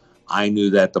cigar, I knew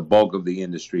that the bulk of the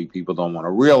industry, people don't want to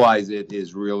realize it,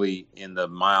 is really in the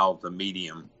mild to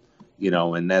medium,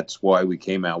 and that's why we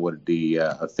came out with the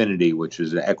Affinity, which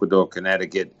is an Ecuador,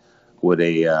 Connecticut with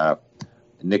a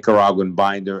Nicaraguan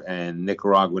binder and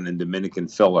Nicaraguan and Dominican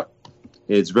filler.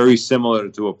 It's very similar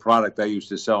to a product I used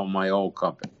to sell in my old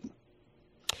company.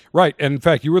 Right. And in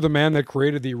fact, you were the man that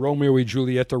created the Romeo y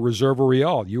Julieta Reserva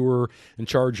Real. You were in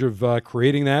charge of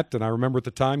creating that. And I remember at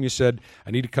the time you said,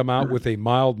 I need to come out with a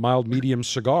mild, medium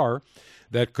cigar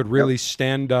that could really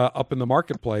stand up in the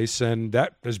marketplace. And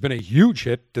that has been a huge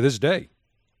hit to this day.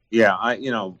 Yeah.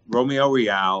 Romeo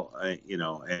Real,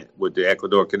 with the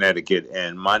Ecuador, Connecticut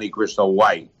and Monte Cristo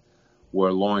White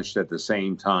were launched at the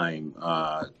same time.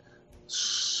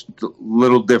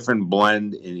 Little different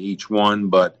blend in each one,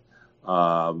 but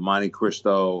Monte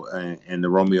Cristo and the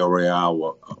Romeo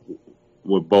Real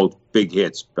were both big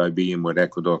hits by being with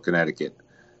Ecuador, Connecticut.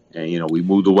 And, we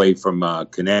moved away from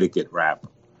Connecticut wrap.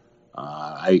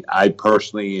 I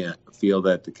personally feel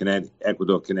that the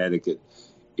Ecuador, Connecticut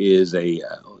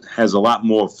has a lot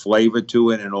more flavor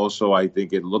to it. And also I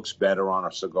think it looks better on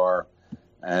a cigar,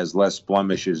 has less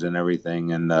blemishes and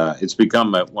everything. And it's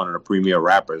become one of the premier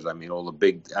wrappers. I mean, all the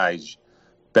big guys'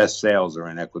 best sales are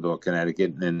in Ecuador,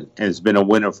 Connecticut. And it's been a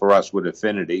winner for us with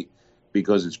Affinity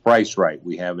because it's priced right.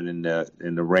 We have it in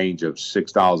the range of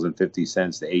 $6.50 to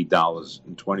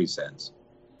 $8.20.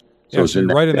 So it's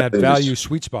right in that value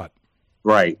sweet spot.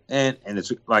 Right. And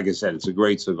it's, like I said, it's a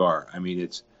great cigar. I mean,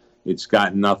 it's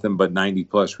got nothing but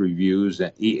 90+ reviews.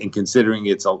 And considering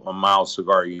it's a mild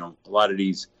cigar, a lot of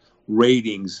these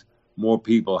ratings, more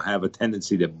people have a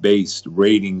tendency to base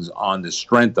ratings on the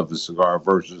strength of the cigar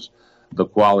versus the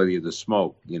quality of the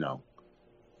smoke,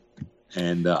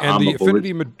 And the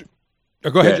Affinity...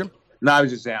 go ahead, Jim. No, I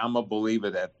was just saying, I'm a believer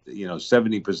that,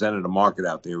 70% of the market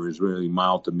out there is really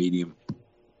mild to medium.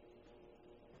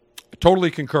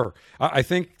 Totally concur. I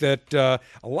think that a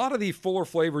lot of the fuller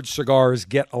flavored cigars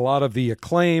get a lot of the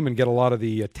acclaim and get a lot of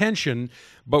the attention,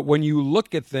 but when you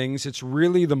look at things, it's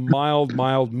really the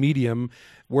mild medium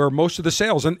where most of the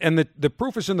sales, and the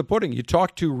proof is in the pudding. You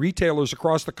talk to retailers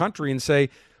across the country and say,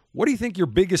 what do you think your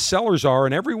biggest sellers are?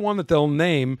 And every one that they'll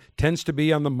name tends to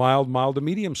be on the mild to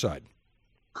medium side.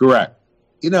 Correct.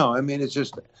 It's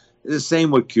just the same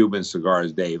with Cuban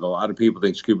cigars, Dave. A lot of people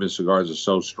think Cuban cigars are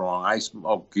so strong. I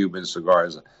smoke Cuban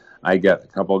cigars. I got a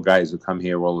couple of guys who come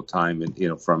here all the time,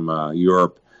 and from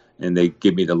Europe, and they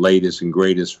give me the latest and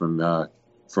greatest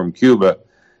from Cuba,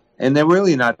 and they're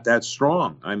really not that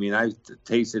strong. I mean, I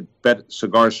tasted better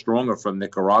cigars stronger from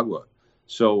Nicaragua.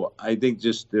 So I think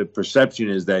just the perception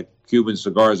is that Cuban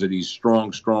cigars are these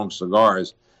strong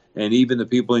cigars, and even the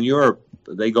people in Europe,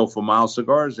 they go for mild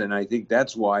cigars, and I think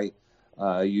that's why.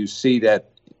 You see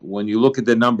that when you look at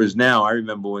the numbers now. I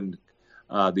remember when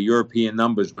the European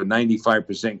numbers were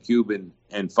 95% Cuban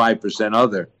and 5%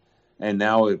 other, and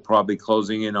now it's probably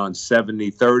closing in on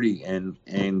 70-30,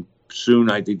 and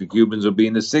soon I think the Cubans will be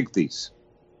in the 60s.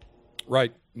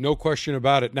 Right, no question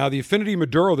about it. Now, the Affinity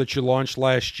Maduro that you launched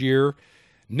last year,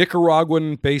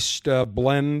 Nicaraguan-based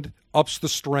blend, ups the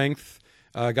strength.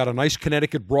 Got a nice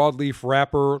Connecticut broadleaf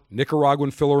wrapper,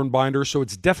 Nicaraguan filler and binder, so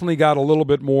it's definitely got a little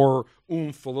bit more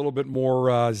oomph, a little bit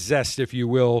more zest, if you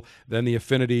will, than the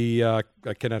Affinity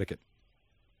Connecticut.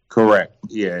 Correct.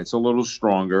 Yeah, it's a little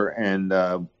stronger,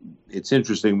 and it's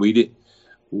interesting. We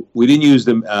didn't use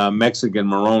the Mexican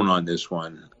Marron on this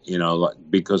one,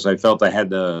 because I felt I had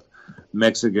the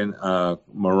Mexican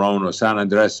Marron or San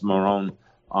Andres Marron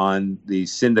on the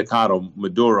Sindicato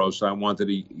Maduro, so I wanted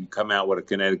to come out with a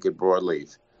Connecticut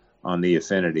broadleaf on the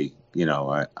Affinity.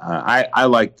 I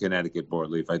like Connecticut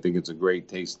broadleaf. I think it's a great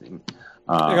tasting. They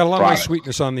got a lot of nice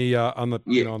sweetness on the on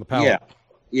the palate.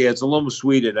 Yeah, it's a little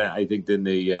sweeter, I think, than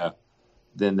the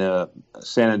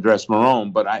San Andres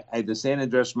Marron. But the San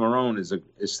Andres Marron is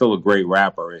still a great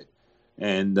wrapper,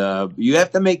 and you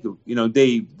have to make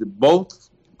Dave. Both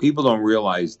people don't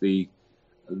realize the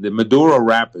Maduro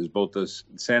wrappers, both the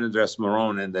San Andres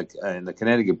Marron and the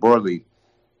Connecticut broadleaf,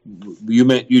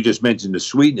 you just mentioned the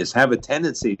sweetness, have a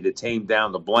tendency to tame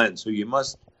down the blend. So you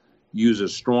must use a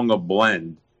stronger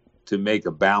blend to make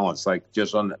a balance. Like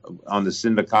just on the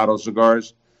Sindicato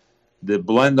cigars, the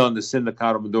blend on the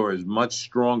Sindicato Maduro is much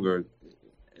stronger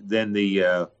than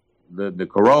the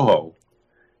Corojo.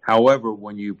 However,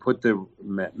 when you put the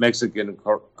Mexican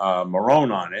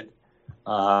Marron on it,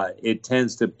 it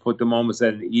tends to put them almost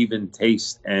at an even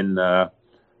taste and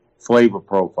flavor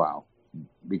profile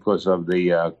because of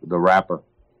the wrapper.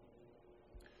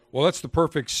 Well, that's the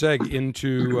perfect seg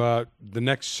into the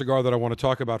next cigar that I want to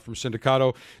talk about from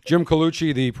Sindicato. Jim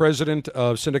Colucci, the president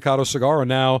of Sindicato Cigar, and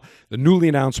now the newly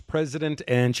announced president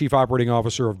and chief operating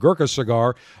officer of Gurkha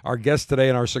Cigar, our guest today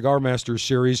in our Cigar Masters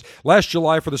series. Last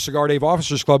July for the Cigar Dave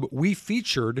Officers Club, we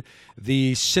featured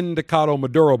the Sindicato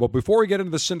Maduro. But before we get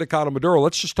into the Sindicato Maduro,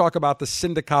 let's just talk about the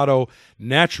Sindicato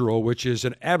Natural, which is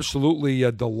an absolutely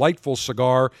delightful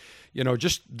cigar.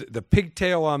 Just the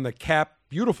pigtail on the cap,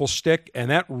 beautiful stick, and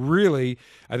that really,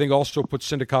 I think, also puts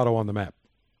Sindicato on the map.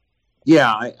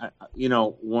 Yeah,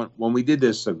 when we did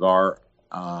this cigar,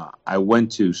 I went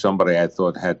to somebody I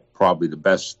thought had probably the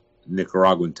best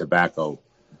Nicaraguan tobacco,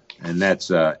 and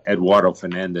that's Eduardo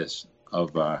Fernandez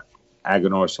of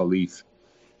Aganor Salif.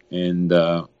 And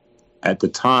at the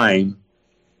time,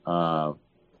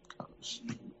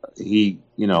 he,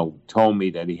 told me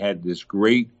that he had this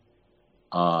great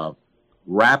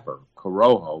wrapper,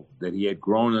 Corojo, that he had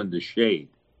grown under shade,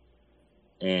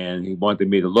 and he wanted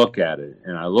me to look at it,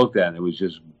 and I looked at it. It was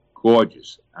just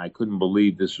gorgeous. I couldn't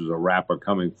believe this was a wrapper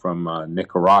coming from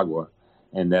Nicaragua,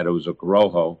 and that it was a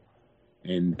Corojo,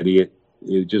 and that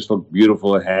it just looked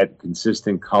beautiful. It had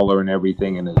consistent color and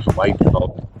everything, and it's light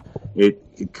color.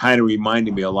 It kind of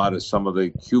reminded me a lot of some of the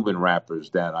Cuban wrappers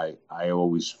that I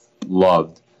always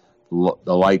loved.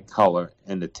 The light color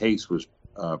and the taste was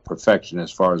perfection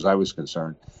as far as I was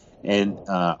concerned. And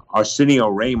Arsenio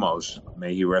Ramos,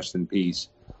 may he rest in peace,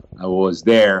 was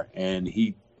there, and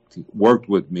he worked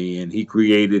with me, and he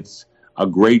created a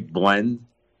great blend.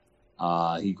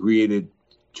 He created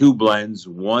two blends,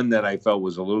 one that I felt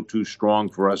was a little too strong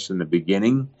for us in the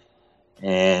beginning,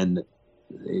 and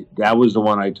that was the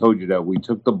one I told you that we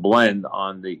took the blend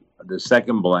on the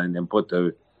second blend and put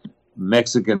the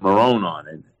Mexican Marron on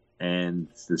it, and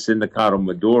the Sindicato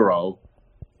Maduro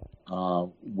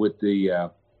with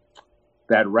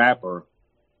that wrapper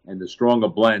and the stronger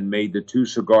blend made the two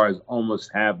cigars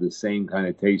almost have the same kind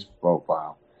of taste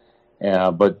profile.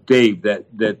 But Dave, that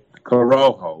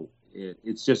Corojo,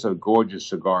 it's just a gorgeous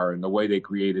cigar, and the way they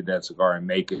created that cigar and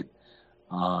make it,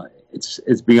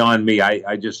 it's beyond me.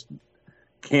 I just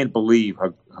can't believe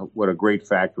what a great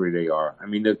factory they are. I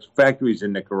mean, the factories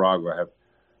in Nicaragua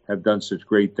have done such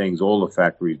great things. All the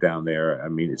factories down there. I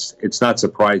mean, it's not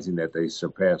surprising that they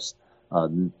surpassed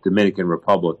Dominican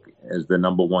Republic as the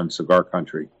 #1 cigar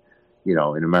country, in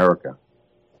America.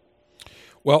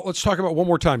 Well, let's talk about one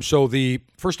more time. So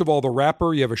first of all, the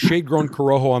wrapper, you have a shade-grown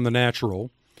Corojo on the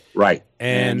natural. Right.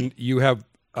 And you have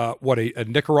a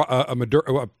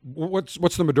Maduro,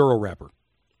 what's the Maduro wrapper?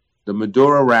 The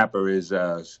Maduro wrapper is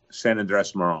San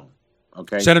Andres Marron.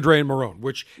 Okay. San Andres and Marron,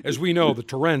 which, as we know, the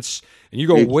Torrents, and you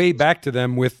go way back to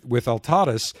them with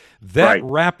Altadas, that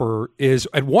wrapper is,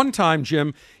 at one time,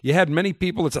 Jim, you had many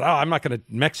people that said, I'm not going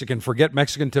to forget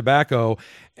Mexican tobacco,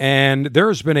 and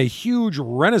there's been a huge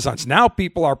renaissance. Now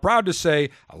people are proud to say,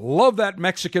 I love that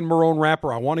Mexican Marron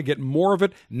wrapper, I want to get more of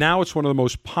it. Now it's one of the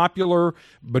most popular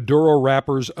Maduro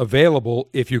wrappers available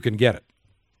if you can get it.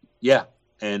 Yeah,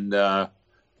 and the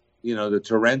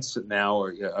Torrents now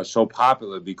are so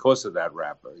popular because of that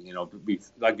wrapper.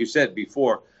 Like you said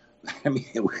before, I mean,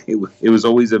 it was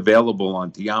always available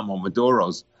on Tiamo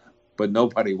Maduros, but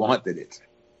nobody wanted it.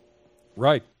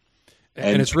 Right.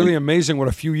 And it's really amazing what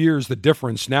a few years, the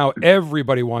difference. Now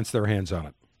everybody wants their hands on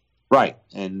it. Right.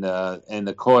 And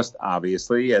the cost,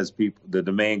 obviously, as the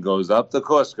demand goes up, the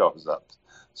cost goes up.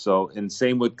 So, and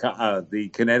same with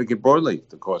the Connecticut broadleaf,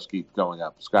 the cost keeps going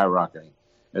up, skyrocketing.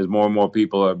 As more and more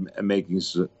people are making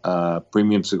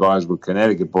premium cigars with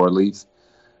Connecticut broadleaf.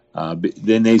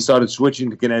 Then they started switching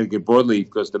to Connecticut broadleaf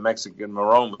because the Mexican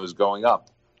Marron was going up.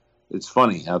 It's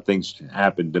funny how things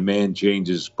happen. Demand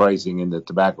changes pricing in the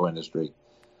tobacco industry.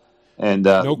 And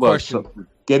no question. So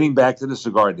getting back to the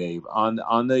cigar, Dave, on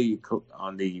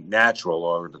the natural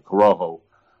or the Corojo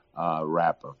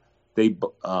wrapper,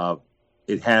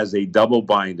 it has a double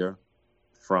binder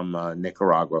from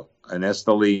Nicaragua, an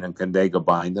Esteli and Condega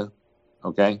binder,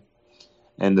 okay?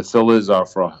 And the fillers are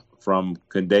from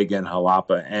Condega and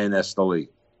Jalapa and Esteli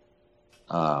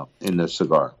in the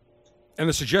cigar. And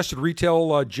the suggested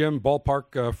retail, Jim,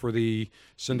 ballpark for the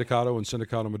Sindicato and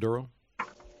Sindicato Maduro?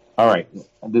 All right.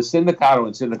 The Sindicato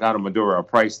and Sindicato Maduro are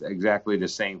priced exactly the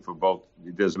same for both.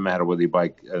 It doesn't matter whether you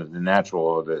buy the natural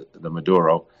or the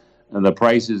Maduro. And the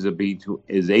prices is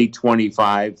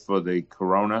 $8.25 for the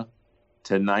Corona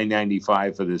to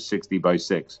 $9.95 for the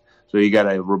 60x6. So you got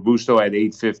a Robusto at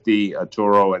 $8.50, a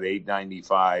Toro at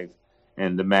 $8.95,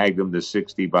 and the Magnum, the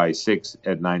 60x6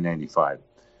 at $9.95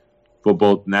 for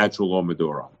both natural or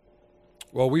Maduro.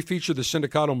 Well, we featured the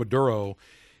Sindicato Maduro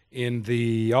in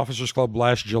the Officers Club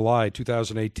last July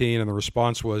 2018, and the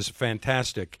response was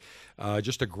fantastic.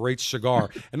 Just a great cigar.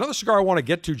 Another cigar I want to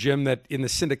get to, Jim, that in the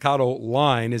Sindicato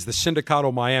line is the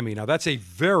Sindicato Miami. Now, that's a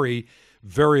very,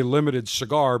 very limited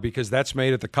cigar because that's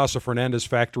made at the Casa Fernandez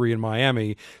factory in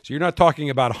Miami. So you're not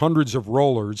talking about hundreds of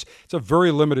rollers. It's a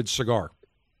very limited cigar.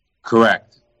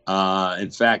 Correct. In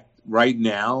fact, right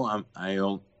now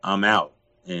I'm out,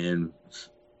 and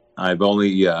I've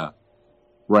only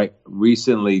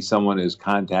recently someone has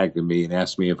contacted me and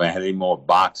asked me if I had any more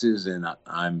boxes, and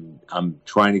I'm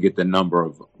trying to get the number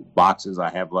of boxes I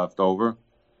have left over.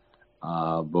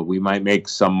 But we might make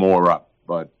some more up.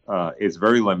 But it's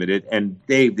very limited. And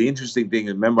Dave, the interesting thing,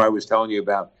 remember I was telling you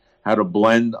about how the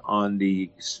blend on the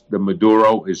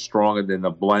Maduro is stronger than the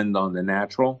blend on the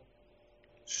natural.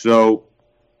 So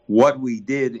what we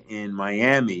did in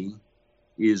Miami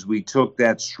is we took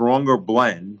that stronger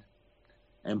blend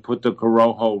and put the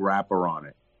Corojo wrapper on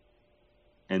it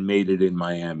and made it in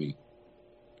Miami.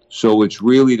 So it's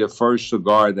really the first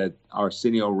cigar that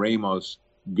Arsenio Ramos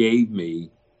gave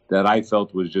me that I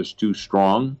felt was just too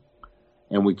strong.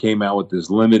 and we came out with this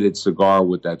limited cigar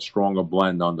with that stronger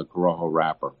blend on the Corojo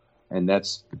wrapper. And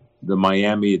that's the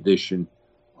Miami edition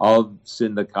of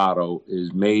Sindicato,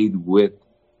 is made with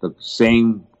the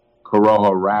same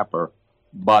Corojo wrapper,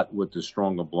 but with the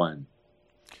stronger blend.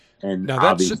 And now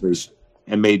obviously,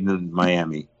 and made in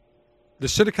Miami. The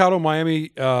Sindicato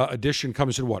Miami edition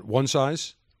comes in what, one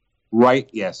size? Right.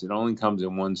 Yes, it only comes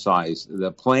in one size.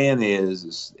 The plan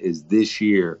is this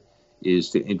year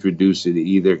is to introduce it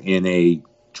either in a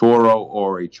Toro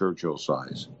or a Churchill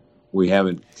size. We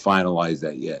haven't finalized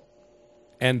that yet.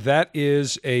 And that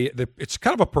is it's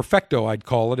kind of a Perfecto, I'd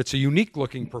call it. It's a unique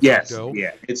looking Perfecto. Yes,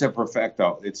 yeah, it's a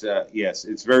Perfecto.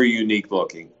 It's very unique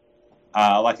looking.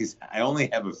 Like I said, I only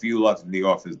have a few left in the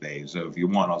office, Dave. So if you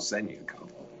want, I'll send you a couple.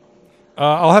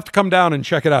 I'll have to come down and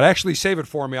check it out. Actually, save it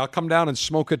for me. I'll come down and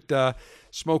smoke it down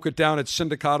at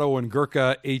Sindicato and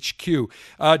Gurkha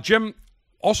HQ. Jim,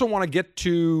 also want to get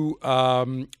to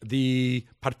the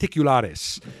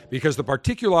Particulares, because the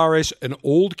Particulares, an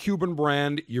old Cuban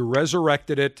brand, you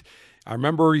resurrected it. I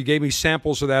remember you gave me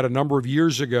samples of that a number of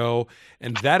years ago,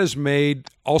 and that is made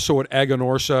also at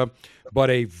Aganorsa, but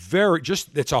it's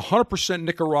 100%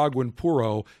 Nicaraguan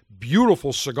puro,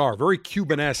 beautiful cigar, very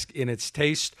Cuban-esque in its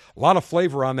taste, a lot of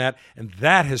flavor on that, and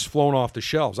that has flown off the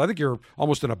shelves. I think you're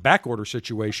almost in a backorder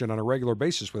situation on a regular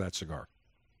basis with that cigar.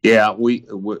 Yeah,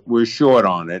 we're short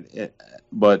on it,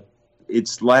 but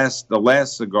it's the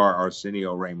last cigar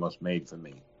Arsenio Ramos made for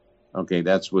me. Okay,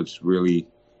 that's what's really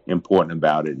important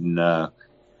about it. And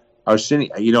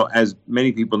Arsenio, as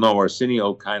many people know,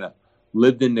 Arsenio kind of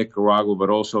lived in Nicaragua, but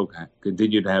also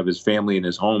continued to have his family and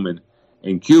his home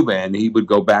in Cuba, and he would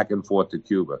go back and forth to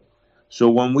Cuba. So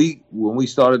when we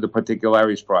started the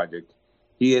Particulares project,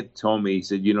 he had told me, he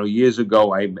said, years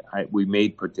ago we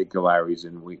made Particulares,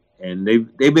 and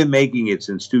they've been making it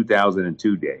since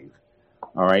 2002, Dave.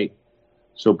 All right.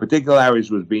 So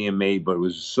Particulares was being made, but it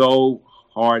was so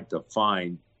hard to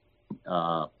find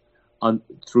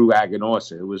through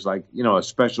Aganorsa. It was like, a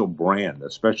special brand, a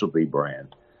specialty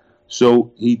brand.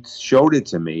 So he showed it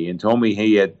to me and told me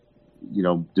he had,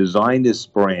 designed this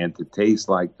brand to taste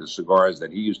like the cigars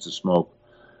that he used to smoke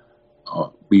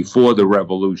before the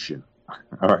revolution.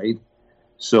 All right.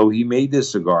 So he made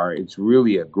this cigar. It's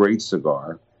really a great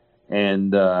cigar.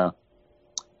 And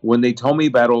when they told me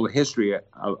about all the history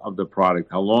of the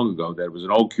product, how long ago that it was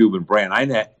an old Cuban brand, I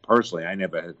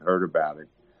never had heard about it,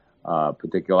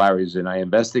 Particulares, and I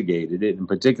investigated it. And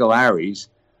Particulares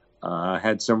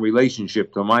had some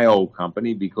relationship to my old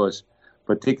company, because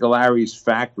Particulares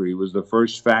factory was the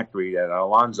first factory that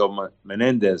Alonso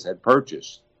Menendez had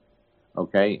purchased.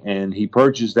 Okay, and he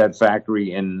purchased that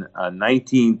factory in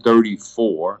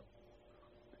 1934,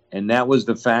 and that was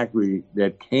the factory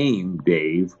that came,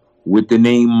 Dave, with the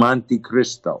name Monte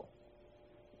Cristo.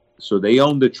 So they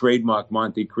owned the trademark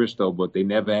Monte Cristo, but they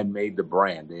never had made the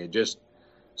brand. They had just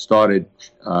started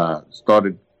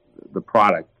the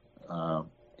product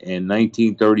in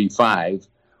 1935.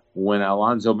 When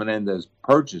Alonso Menendez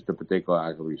purchased the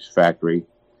Particulares factory,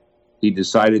 he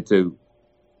decided to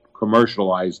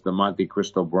commercialize the Monte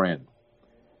Cristo brand.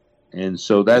 And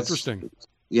so that's interesting.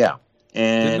 Yeah.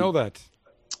 And didn't know that.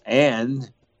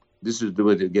 And this is the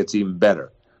way it gets even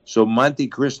better. So Monte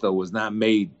Cristo was not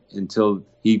made until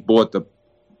he bought the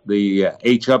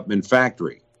H. Upmann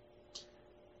factory.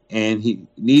 And he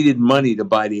needed money to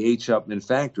buy the H. Upmann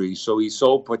factory, so he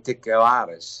sold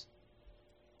Particulares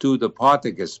to the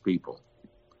Partagas people.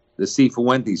 The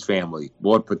Cifuentes family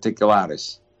bought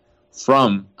Particulares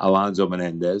from Alonso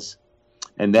Menendez,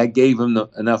 and that gave him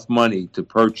enough money to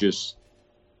purchase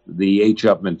the H.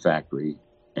 Upmann factory,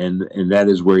 and that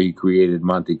is where he created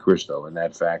Monte Cristo, in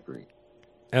that factory.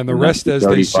 And the rest, as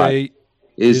they say,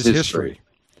 is history.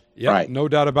 Yeah, right. No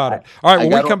doubt about it. All right,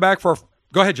 when we come back go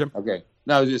ahead, Jim. Okay.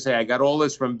 No, I was just saying, I got all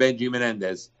this from Benji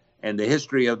Menendez, and the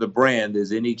history of the brand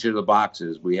is in each of the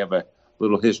boxes. We have a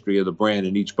little history of the brand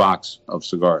in each box of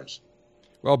cigars.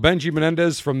 Well, Benji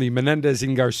Menendez from the Menendez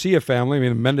and Garcia family,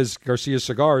 Menendez Garcia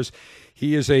Cigars,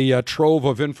 he is a trove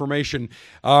of information.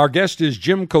 Our guest is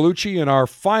Jim Colucci, and our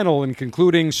final and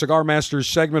concluding Cigar Masters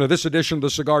segment of this edition of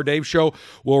the Cigar Dave Show.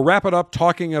 We'll wrap it up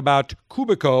talking about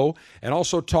Cubico and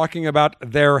also talking about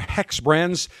their Hex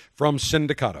brands from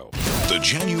Sindicato. The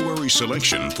January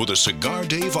selection for the Cigar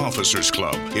Dave Officers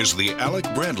Club is the Alec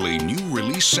Bradley new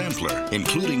release sampler,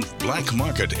 including Black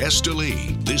Market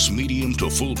Esteli. This medium to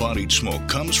full-bodied smoke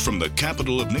comes from the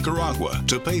capital of Nicaragua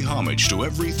to pay homage to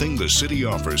everything the city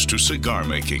offers to cigar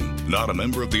making. Not a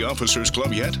member of the Officers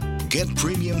Club yet? Get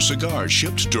premium cigars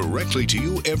shipped directly to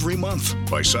you every month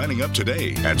by signing up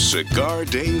today at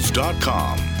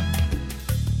CigarDave.com.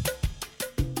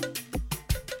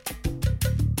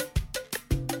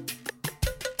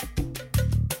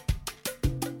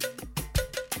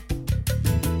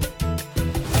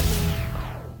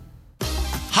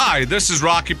 Hi, this is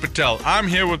Rocky Patel. I'm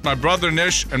here with my brother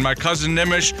Nish and my cousin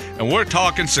Nimish, and we're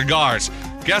talking cigars.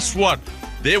 Guess what?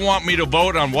 They want me to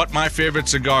vote on what my favorite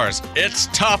cigar is. It's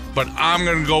tough, but I'm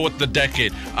going to go with the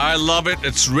Decade. I love it.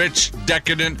 It's rich,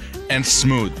 decadent, and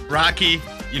smooth. Rocky,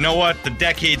 you know what? The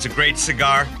Decade's a great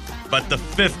cigar, but the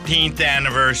 15th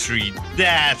anniversary,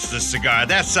 that's the cigar.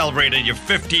 That celebrated your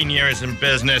 15 years in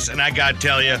business, and I got to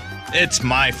tell you, it's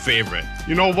my favorite.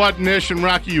 You know what, Nish and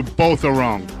Rocky, you both are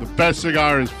wrong. The best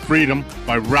cigar is Freedom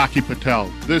by Rocky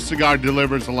Patel. This cigar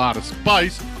delivers a lot of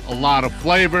spice, a lot of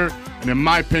flavor, and in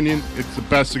my opinion, it's the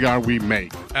best cigar we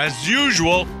make. As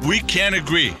usual, we can't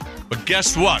agree. But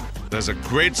guess what? There's a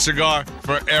great cigar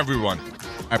for everyone.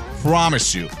 I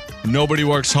promise you, nobody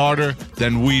works harder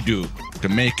than we do to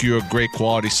make you a great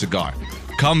quality cigar.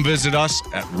 Come visit us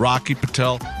at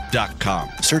rockypatel.com.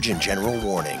 Surgeon General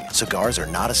warning, cigars are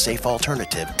not a safe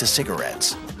alternative to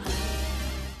cigarettes.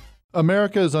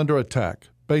 America is under attack.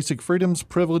 Basic freedoms,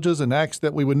 privileges, and acts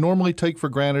that we would normally take for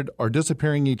granted are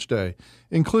disappearing each day,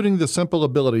 including the simple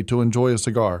ability to enjoy a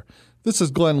cigar. This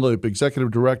is Glenn Loop, Executive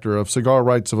Director of Cigar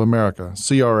Rights of America,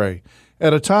 CRA.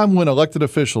 At a time when elected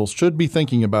officials should be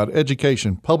thinking about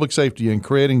education, public safety, and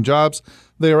creating jobs,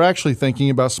 they are actually thinking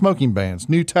about smoking bans,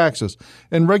 new taxes,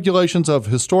 and regulations of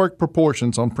historic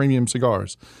proportions on premium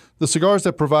cigars. The cigars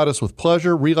that provide us with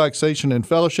pleasure, relaxation, and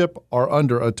fellowship are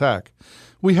under attack.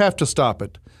 We have to stop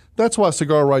it. That's why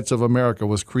Cigar Rights of America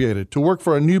was created, to work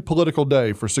for a new political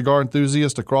day for cigar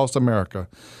enthusiasts across America,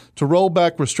 to roll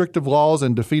back restrictive laws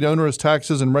and defeat onerous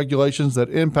taxes and regulations that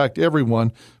impact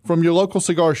everyone from your local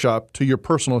cigar shop to your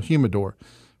personal humidor.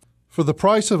 For the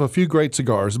price of a few great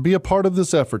cigars, be a part of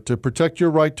this effort to protect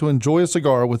your right to enjoy a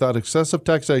cigar without excessive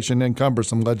taxation and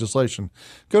cumbersome legislation.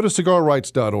 Go to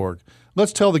cigarrights.org.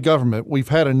 Let's tell the government we've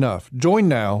had enough. Join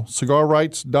now,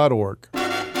 cigarrights.org.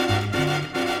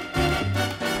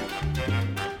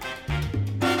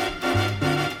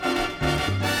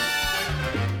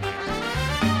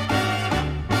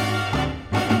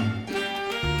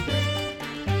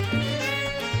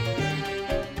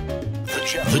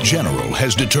 The General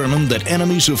has determined that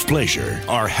enemies of pleasure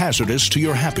are hazardous to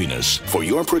your happiness. For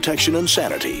your protection and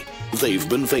sanity, they've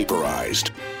been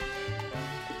vaporized.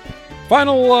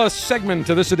 Final segment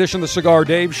to this edition of the Cigar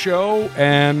Dave Show,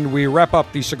 and we wrap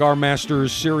up the Cigar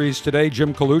Masters series today.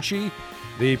 Jim Colucci,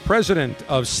 the president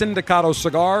of Sindicato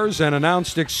Cigars, and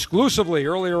announced exclusively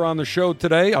earlier on the show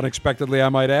today, unexpectedly I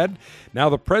might add, now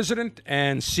the president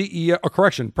and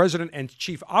president and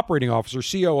chief operating officer,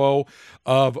 COO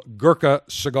of Gurkha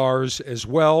Cigars as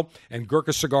well. And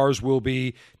Gurkha Cigars will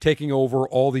be taking over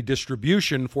all the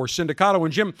distribution for Sindicato.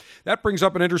 And Jim, that brings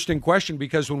up an interesting question,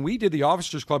 because when we did the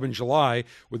Officers Club in July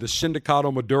with the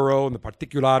Sindicato Maduro and the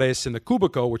Particulares and the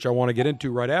Cubico, which I want to get into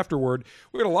right afterward,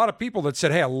 we had a lot of people that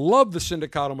said, hey, I love the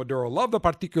Sindicato Maduro, love the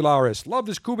Particulares, love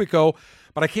this Cubico,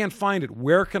 but I can't find it.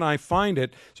 Where can I find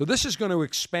it? So this is going to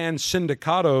expand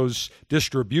Sindicato's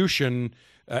distribution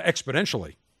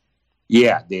exponentially.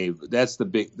 Yeah, Dave, that's the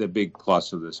big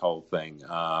plus of this whole thing.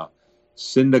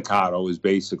 Sindicato is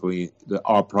basically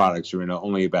our products are in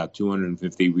only about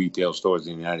 250 retail stores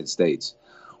in the United States,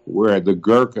 where the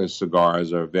Gurkha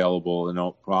cigars are available in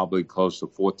probably close to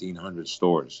 1,400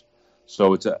 stores.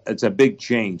 So it's a big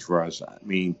change for us. I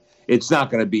mean, it's not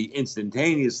going to be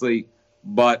instantaneously,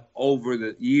 but over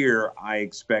the year, I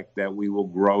expect that we will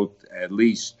grow at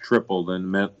least triple the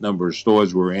number of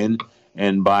stores we're in.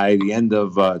 And by the end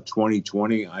of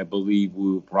 2020, I believe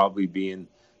we will probably be in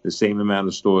the same amount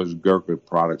of stores Gurkha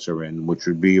products are in, which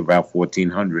would be about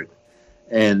 1,400.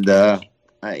 And, I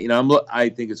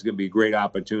think it's going to be a great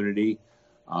opportunity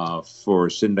for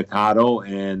Sindicato.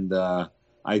 And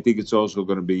I think it's also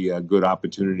going to be a good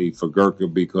opportunity for Gurkha,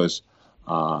 because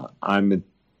I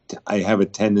have a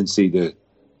tendency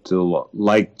to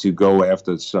like to go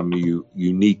after some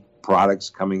unique products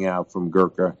coming out from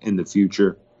Gurkha in the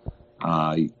future.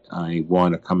 I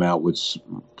want to come out with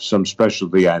some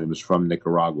specialty items from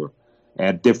Nicaragua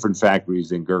at different factories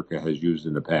than Gurkha has used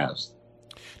in the past.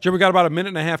 Jim, we got about a minute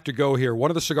and a half to go here. One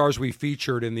of the cigars we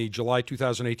featured in the July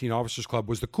 2018 Officers Club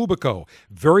was the Cubico.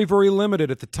 Very, very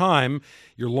limited at the time.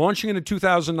 You're launching it in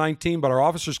 2019, but our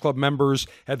Officers Club members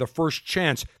had the first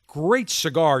chance. Great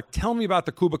cigar. Tell me about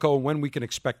the Cubico and when we can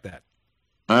expect that.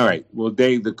 All right. Well,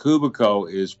 Dave, the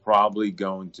Cubico is probably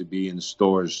going to be in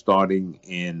stores starting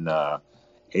in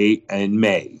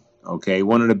May. Okay.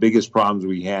 One of the biggest problems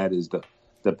we had is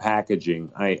the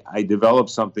packaging. I developed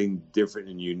something different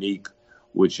and unique,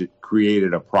 which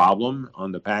created a problem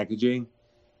on the packaging.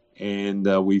 And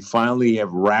we finally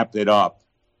have wrapped it up,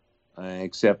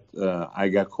 except I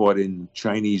got caught in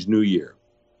Chinese New Year.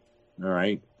 All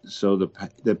right. so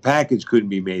the package couldn't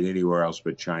be made anywhere else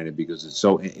but China because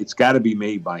it's got to be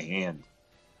made by hand.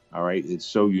 All right, it's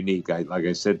so unique. Like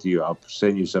I said to you, I'll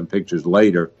send you some pictures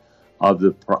later of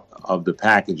the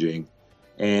packaging,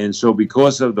 and so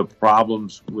because of the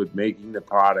problems with making the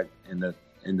product and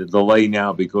the delay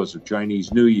now because of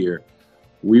Chinese New Year,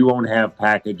 we won't have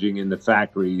packaging in the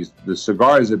factories. The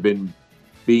cigars have been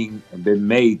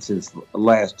made since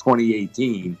last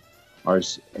 2018. Are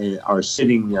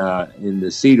sitting in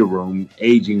the cedar room,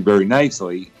 aging very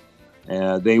nicely.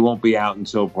 They won't be out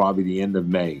until probably the end of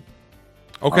May.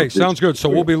 Okay, sounds good. So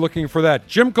we'll be looking for that.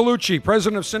 Jim Colucci,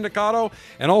 president of Sindicato,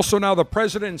 and also now the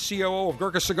president and COO of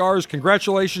Gurkha Cigars.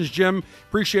 Congratulations, Jim.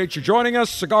 Appreciate you joining us.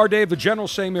 Cigar Dave, the general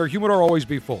saying, Mayor Humidor always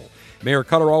be full. Mayor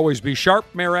Cutter always be sharp.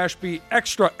 Mayor Ashby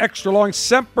extra, extra long.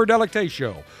 Semper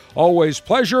Delectatio. Always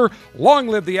pleasure. Long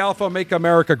live the Alpha. Make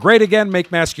America great again.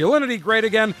 Make masculinity great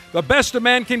again. The best a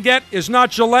man can get is not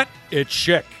Gillette, it's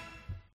Schick.